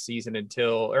Arizona last season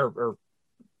or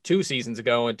 2 seasons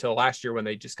ago until last year when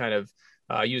they just kind of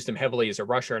used him heavily as a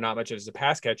rusher, not much as a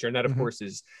pass catcher. And that, of course,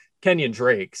 is Kenyon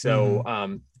Drake.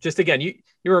 So just again, you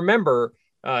remember,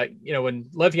 when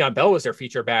Le'Veon Bell was their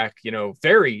feature back,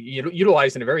 very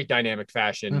utilized in a very dynamic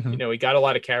fashion. He got a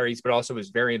lot of carries, but also was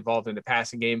very involved in the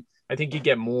passing game. I think you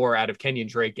get more out of Kenyon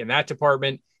Drake in that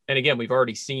department. And again, we've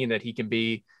already seen that he can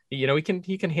be, he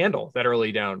can handle that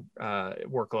early down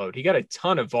workload. He got a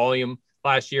ton of volume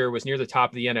last year, was near the top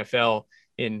of the NFL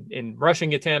in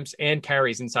rushing attempts and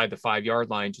carries inside the 5-yard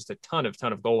line, just a ton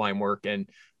of goal line work. And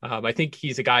I think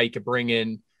he's a guy you could bring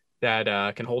in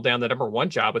that can hold down the number 1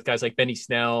 job with guys like Benny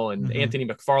Snell and Anthony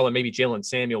McFarland, maybe Jalen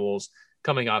Samuels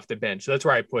coming off the bench. So that's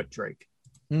where I put Drake.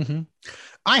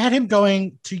 I had him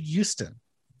going to Houston.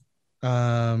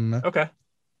 Okay.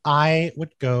 I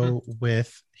would go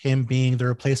with him being the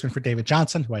replacement for David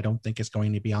Johnson, who I don't think is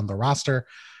going to be on the roster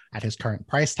at his current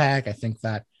price tag. I think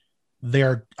that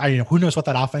who knows what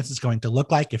that offense is going to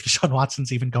look like if Deshaun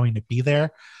Watson's even going to be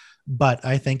there. But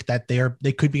I think that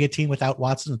they could be a team without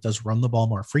Watson that does run the ball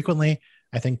more frequently.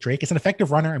 I think Drake is an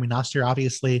effective runner. I mean, last year,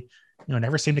 obviously,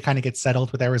 never seemed to kind of get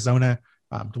settled with Arizona.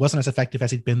 It wasn't as effective as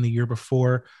he'd been the year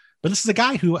before. But this is a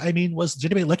guy who, was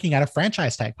legitimately looking at a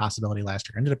franchise tag possibility last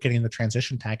year. Ended up getting the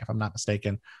transition tag, if I'm not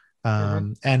mistaken.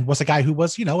 And was a guy who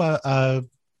was, a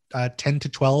 10 to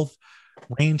 12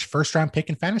 range first-round pick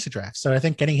in fantasy drafts. So I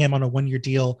think getting him on a 1-year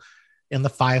deal in the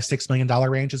 $5-6 million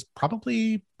range is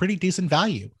probably pretty decent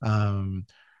value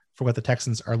for what the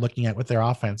Texans are looking at with their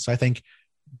offense. So I think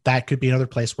that could be another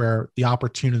place where the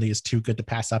opportunity is too good to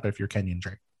pass up if you're Kenyon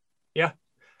Drake. Yeah.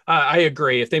 I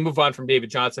agree. If they move on from David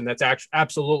Johnson, that's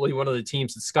absolutely one of the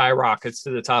teams that skyrockets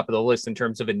to the top of the list in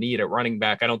terms of a need at running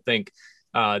back. I don't think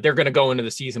they're going to go into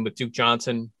the season with Duke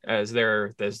Johnson as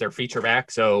their feature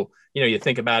back. So, you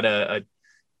think about a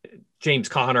James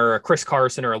Conner, a Chris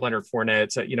Carson, or a Leonard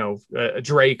Fournette, a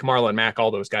Drake, Marlon Mack,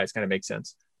 all those guys kind of make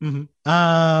sense.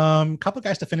 Couple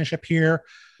guys to finish up here.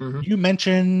 You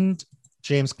mentioned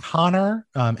James Conner.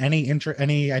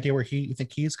 Any idea where you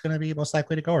think he's going to be most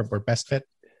likely to go or best fit?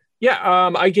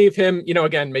 Yeah, I gave him,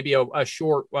 again, maybe a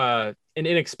short, an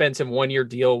inexpensive 1-year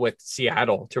deal with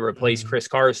Seattle to replace Chris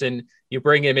Carson. You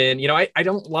bring him in. I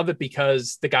don't love it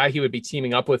because the guy he would be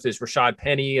teaming up with is Rashad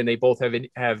Penny, and they both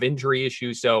have injury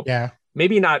issues. So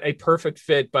maybe not a perfect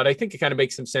fit, but I think it kind of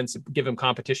makes some sense to give him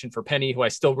competition for Penny, who I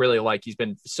still really like. He's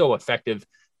been so effective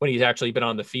when he's actually been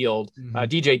on the field.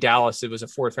 DJ Dallas, it was a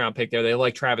 4th-round pick there. They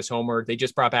like Travis Homer. They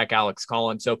just brought back Alex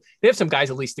Collins. So they have some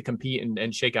guys at least to compete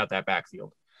and shake out that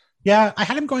backfield. Yeah, I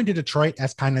had him going to Detroit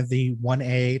as kind of the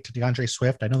 1A to DeAndre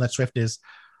Swift. I know that Swift is,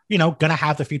 going to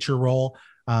have the feature role.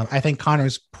 I think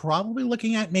Connor's probably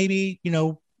looking at maybe,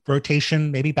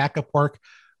 rotation, maybe backup work.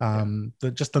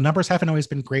 The numbers haven't always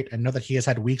been great. I know that he has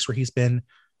had weeks where he's been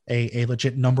a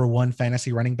legit number 1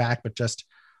 fantasy running back, but just,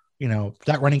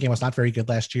 that running game was not very good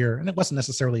last year. And it wasn't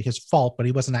necessarily his fault, but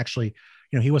he wasn't actually,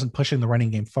 he wasn't pushing the running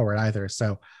game forward either.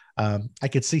 So I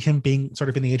could see him being sort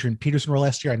of in the Adrian Peterson role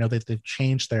last year. I know that they've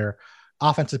changed their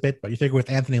offense a bit, but you figure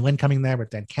with Anthony Lynn coming there, with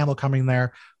Dan Campbell coming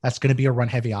there, that's going to be a run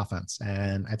heavy offense.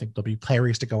 And I think there'll be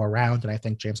carries to go around. And I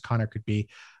think James Conner could be,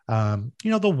 the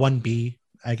 1B,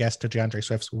 I guess, to DeAndre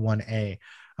Swift's 1A.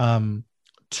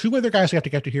 2 other guys we have to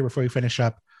get to here before we finish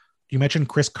up. You mentioned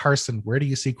Chris Carson. Where do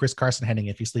you see Chris Carson heading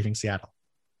if he's leaving Seattle?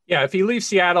 Yeah, if he leaves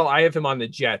Seattle, I have him on the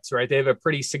Jets, right? They have a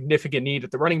pretty significant need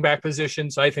at the running back position.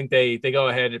 So I think they go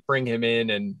ahead and bring him in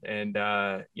and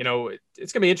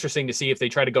it's going to be interesting to see if they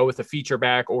try to go with a feature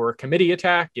back or a committee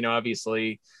attack.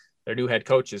 Obviously their new head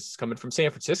coach is coming from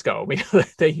San Francisco.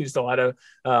 They used a lot of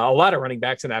running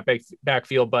backs in that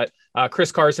backfield, but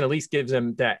Chris Carson at least gives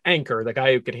him that anchor, the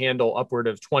guy who could handle upward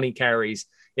of 20 carries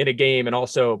in a game and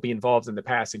also be involved in the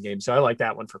passing game. So I like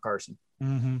that one for Carson.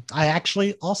 I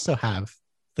actually also have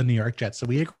the New York Jets. So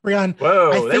we agree on.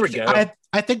 There we go.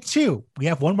 I think 2. We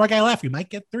have 1 more guy left. We might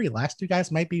get 3. Last 2 guys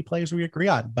might be players we agree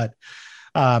on, but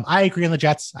I agree on the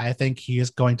Jets. I think he is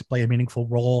going to play a meaningful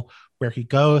role where he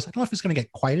goes. I don't know if he's going to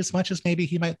get quite as much as maybe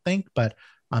he might think, but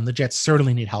the Jets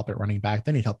certainly need help at running back.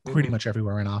 They need help pretty much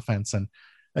everywhere in offense. And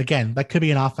again, that could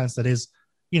be an offense that is,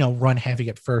 run heavy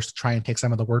at first, try and take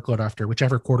some of the workload after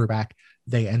whichever quarterback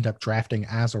they end up drafting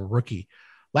as a rookie.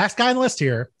 Last guy on the list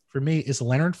here for me is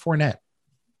Leonard Fournette.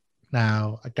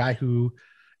 Now, a guy who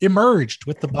emerged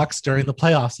with the Bucs during the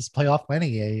playoffs, this playoff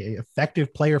planning, a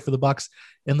effective player for the Bucs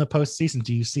in the postseason.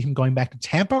 Do you see him going back to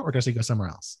Tampa, or does he go somewhere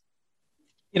else?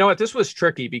 You know what? This was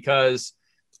tricky because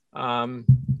things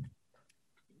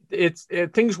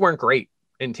weren't great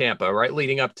in Tampa, right?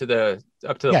 Leading up to the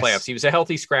playoffs. He was a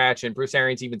healthy scratch, and Bruce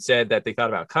Arians even said that they thought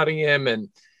about cutting him, and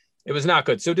it was not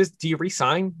good. So do you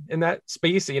resign in that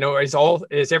space?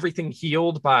 Is everything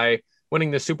healed by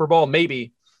winning the Super Bowl?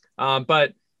 Maybe.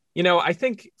 But I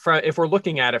think if we're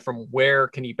looking at it from where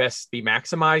can he best be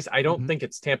maximized, I don't think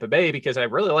it's Tampa Bay, because I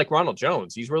really like Ronald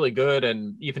Jones. He's really good.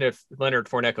 And even if Leonard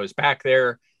Fournette goes back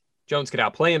there, Jones could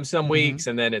outplay him some weeks,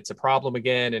 and then it's a problem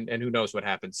again. And who knows what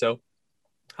happens. So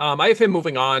I have him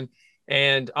moving on.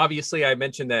 And obviously I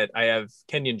mentioned that I have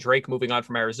Kenyon Drake moving on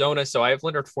from Arizona. So I have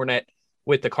Leonard Fournette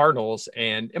with the Cardinals,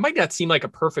 and it might not seem like a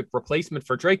perfect replacement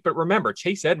for Drake, but remember,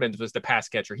 Chase Edmonds was the pass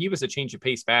catcher. He was a change of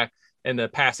pace back and the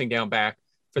passing down back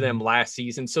for them last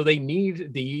season. So they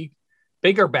need the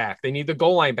bigger back. They need the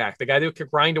goal line back, the guy that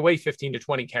could grind away 15 to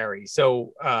 20 carries.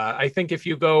 So I think if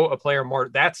you go a player more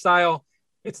that style,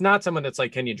 it's not someone that's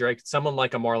like Kenyon Drake. It's someone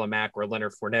like a Marlon Mack or a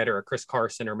Leonard Fournette or a Chris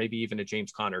Carson or maybe even a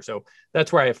James Conner. So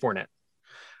that's where I have Fournette.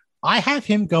 I have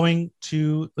him going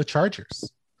to the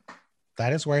Chargers.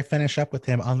 That is where I finish up with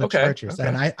him on the Chargers. Okay.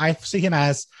 And I see him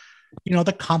as,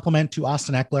 the complement to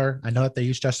Austin Eckler. I know that they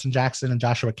use Justin Jackson and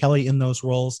Joshua Kelly in those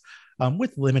roles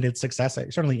with limited success,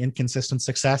 certainly inconsistent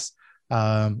success.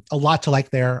 A lot to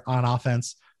like there on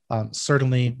offense.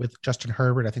 Certainly with Justin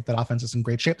Herbert, I think that offense is in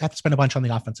great shape. I have to spend a bunch on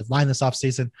the offensive line this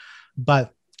offseason,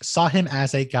 but saw him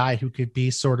as a guy who could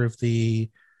be sort of the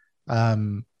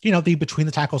between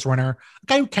the tackles runner, a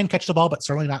guy who can catch the ball, but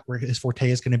certainly not where his forte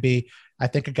is going to be. I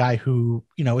think a guy who,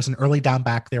 is an early down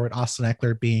back there with Austin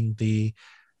Eckler being the,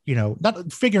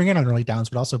 not figuring in on early downs,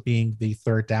 but also being the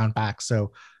third down back.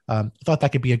 So thought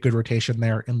that could be a good rotation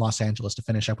there in Los Angeles to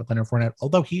finish up with Leonard Fournette,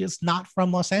 although he is not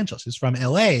from Los Angeles. He's from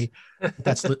LA.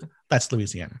 That's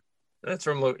Louisiana. That's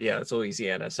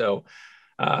Louisiana. So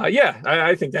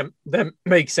I think that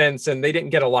makes sense. And they didn't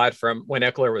get a lot from when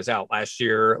Eckler was out last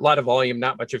year. A lot of volume,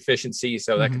 not much efficiency.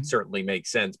 So that could certainly make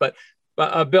sense. But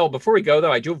Bill, before we go,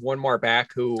 though, I do have one more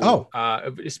back who,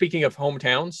 speaking of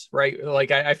hometowns, right?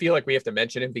 Like, I feel like we have to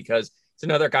mention him because it's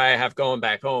another guy I have going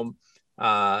back home.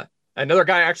 Another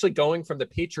guy actually going from the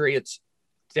Patriots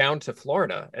down to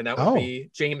Florida, and that would be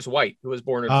James White, who was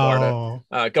born in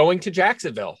Florida, going to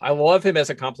Jacksonville. I love him as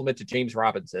a compliment to James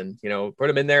Robinson. Put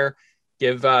him in there.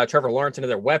 Give Trevor Lawrence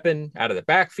another weapon out of the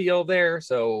backfield there.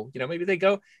 So, maybe they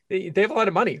have a lot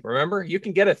of money. Remember, you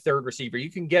can get a third receiver.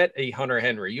 You can get a Hunter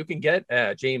Henry. You can get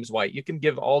James White. You can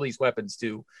give all these weapons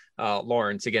to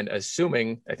Lawrence. Again, I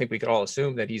think we could all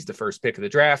assume that he's the first pick of the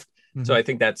draft. So I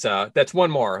think that's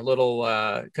one more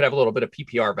could have a little bit of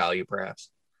PPR value perhaps.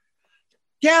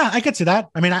 Yeah, I could see that.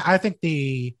 I mean, I think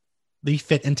the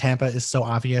fit in Tampa is so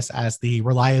obvious as the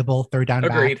reliable third down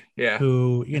back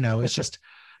who, is just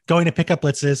going to pick up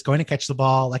blitzes, going to catch the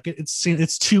ball. Like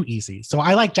it's too easy. So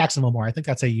I like Jacksonville more. I think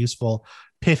that's a useful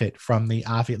pivot from the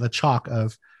chalk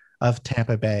of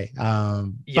Tampa Bay.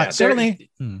 But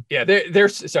certainly, they're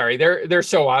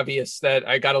so obvious that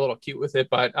I got a little cute with it.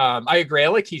 But I agree. I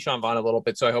like Keyshawn Vaughn a little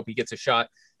bit, so I hope he gets a shot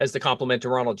as the complement to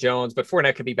Ronald Jones. But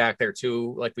Fournette could be back there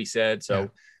too, like we said. So,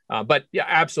 but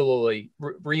absolutely,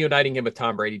 reuniting him with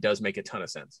Tom Brady does make a ton of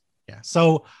sense. Yeah.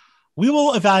 So we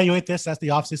will evaluate this as the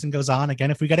offseason goes on.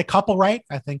 Again, if we get a couple right,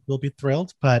 I think we'll be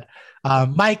thrilled. But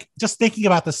Mike, just thinking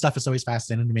about this stuff is always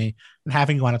fascinating to me, and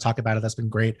having you want to talk about it, that's been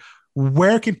great.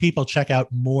 Where can people check out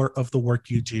more of the work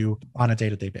you do on a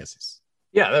day-to-day basis?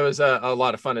 Yeah, that was a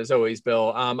lot of fun as always,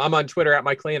 Bill. I'm on Twitter at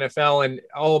MikeClayNFL, and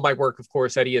all of my work, of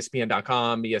course, at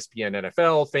ESPN.com, ESPN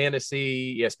NFL,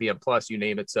 Fantasy, ESPN Plus, you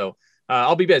name it. So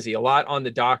I'll be busy. A lot on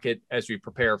the docket as we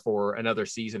prepare for another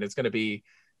season. It's going to be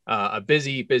a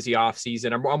busy off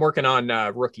season. I'm working on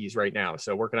rookies right now.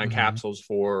 So working on capsules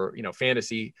for,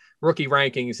 fantasy rookie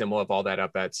rankings, and we'll have all that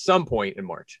up at some point in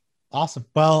March. Awesome.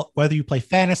 Well, whether you play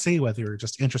fantasy, whether you're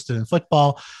just interested in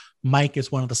football, Mike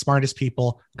is one of the smartest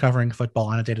people covering football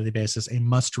on a day-to-day basis, a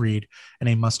must read and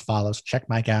a must follow. So check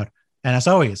Mike out. And as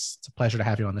always, it's a pleasure to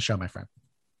have you on the show, my friend.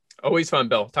 Always fun,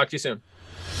 Bill. Talk to you soon.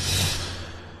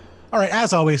 All right.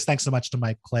 As always, thanks so much to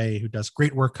Mike Clay, who does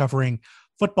great work covering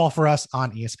football for us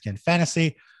on ESPN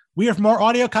Fantasy. We have more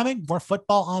audio coming, more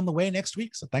football on the way next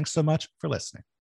week. So thanks so much for listening.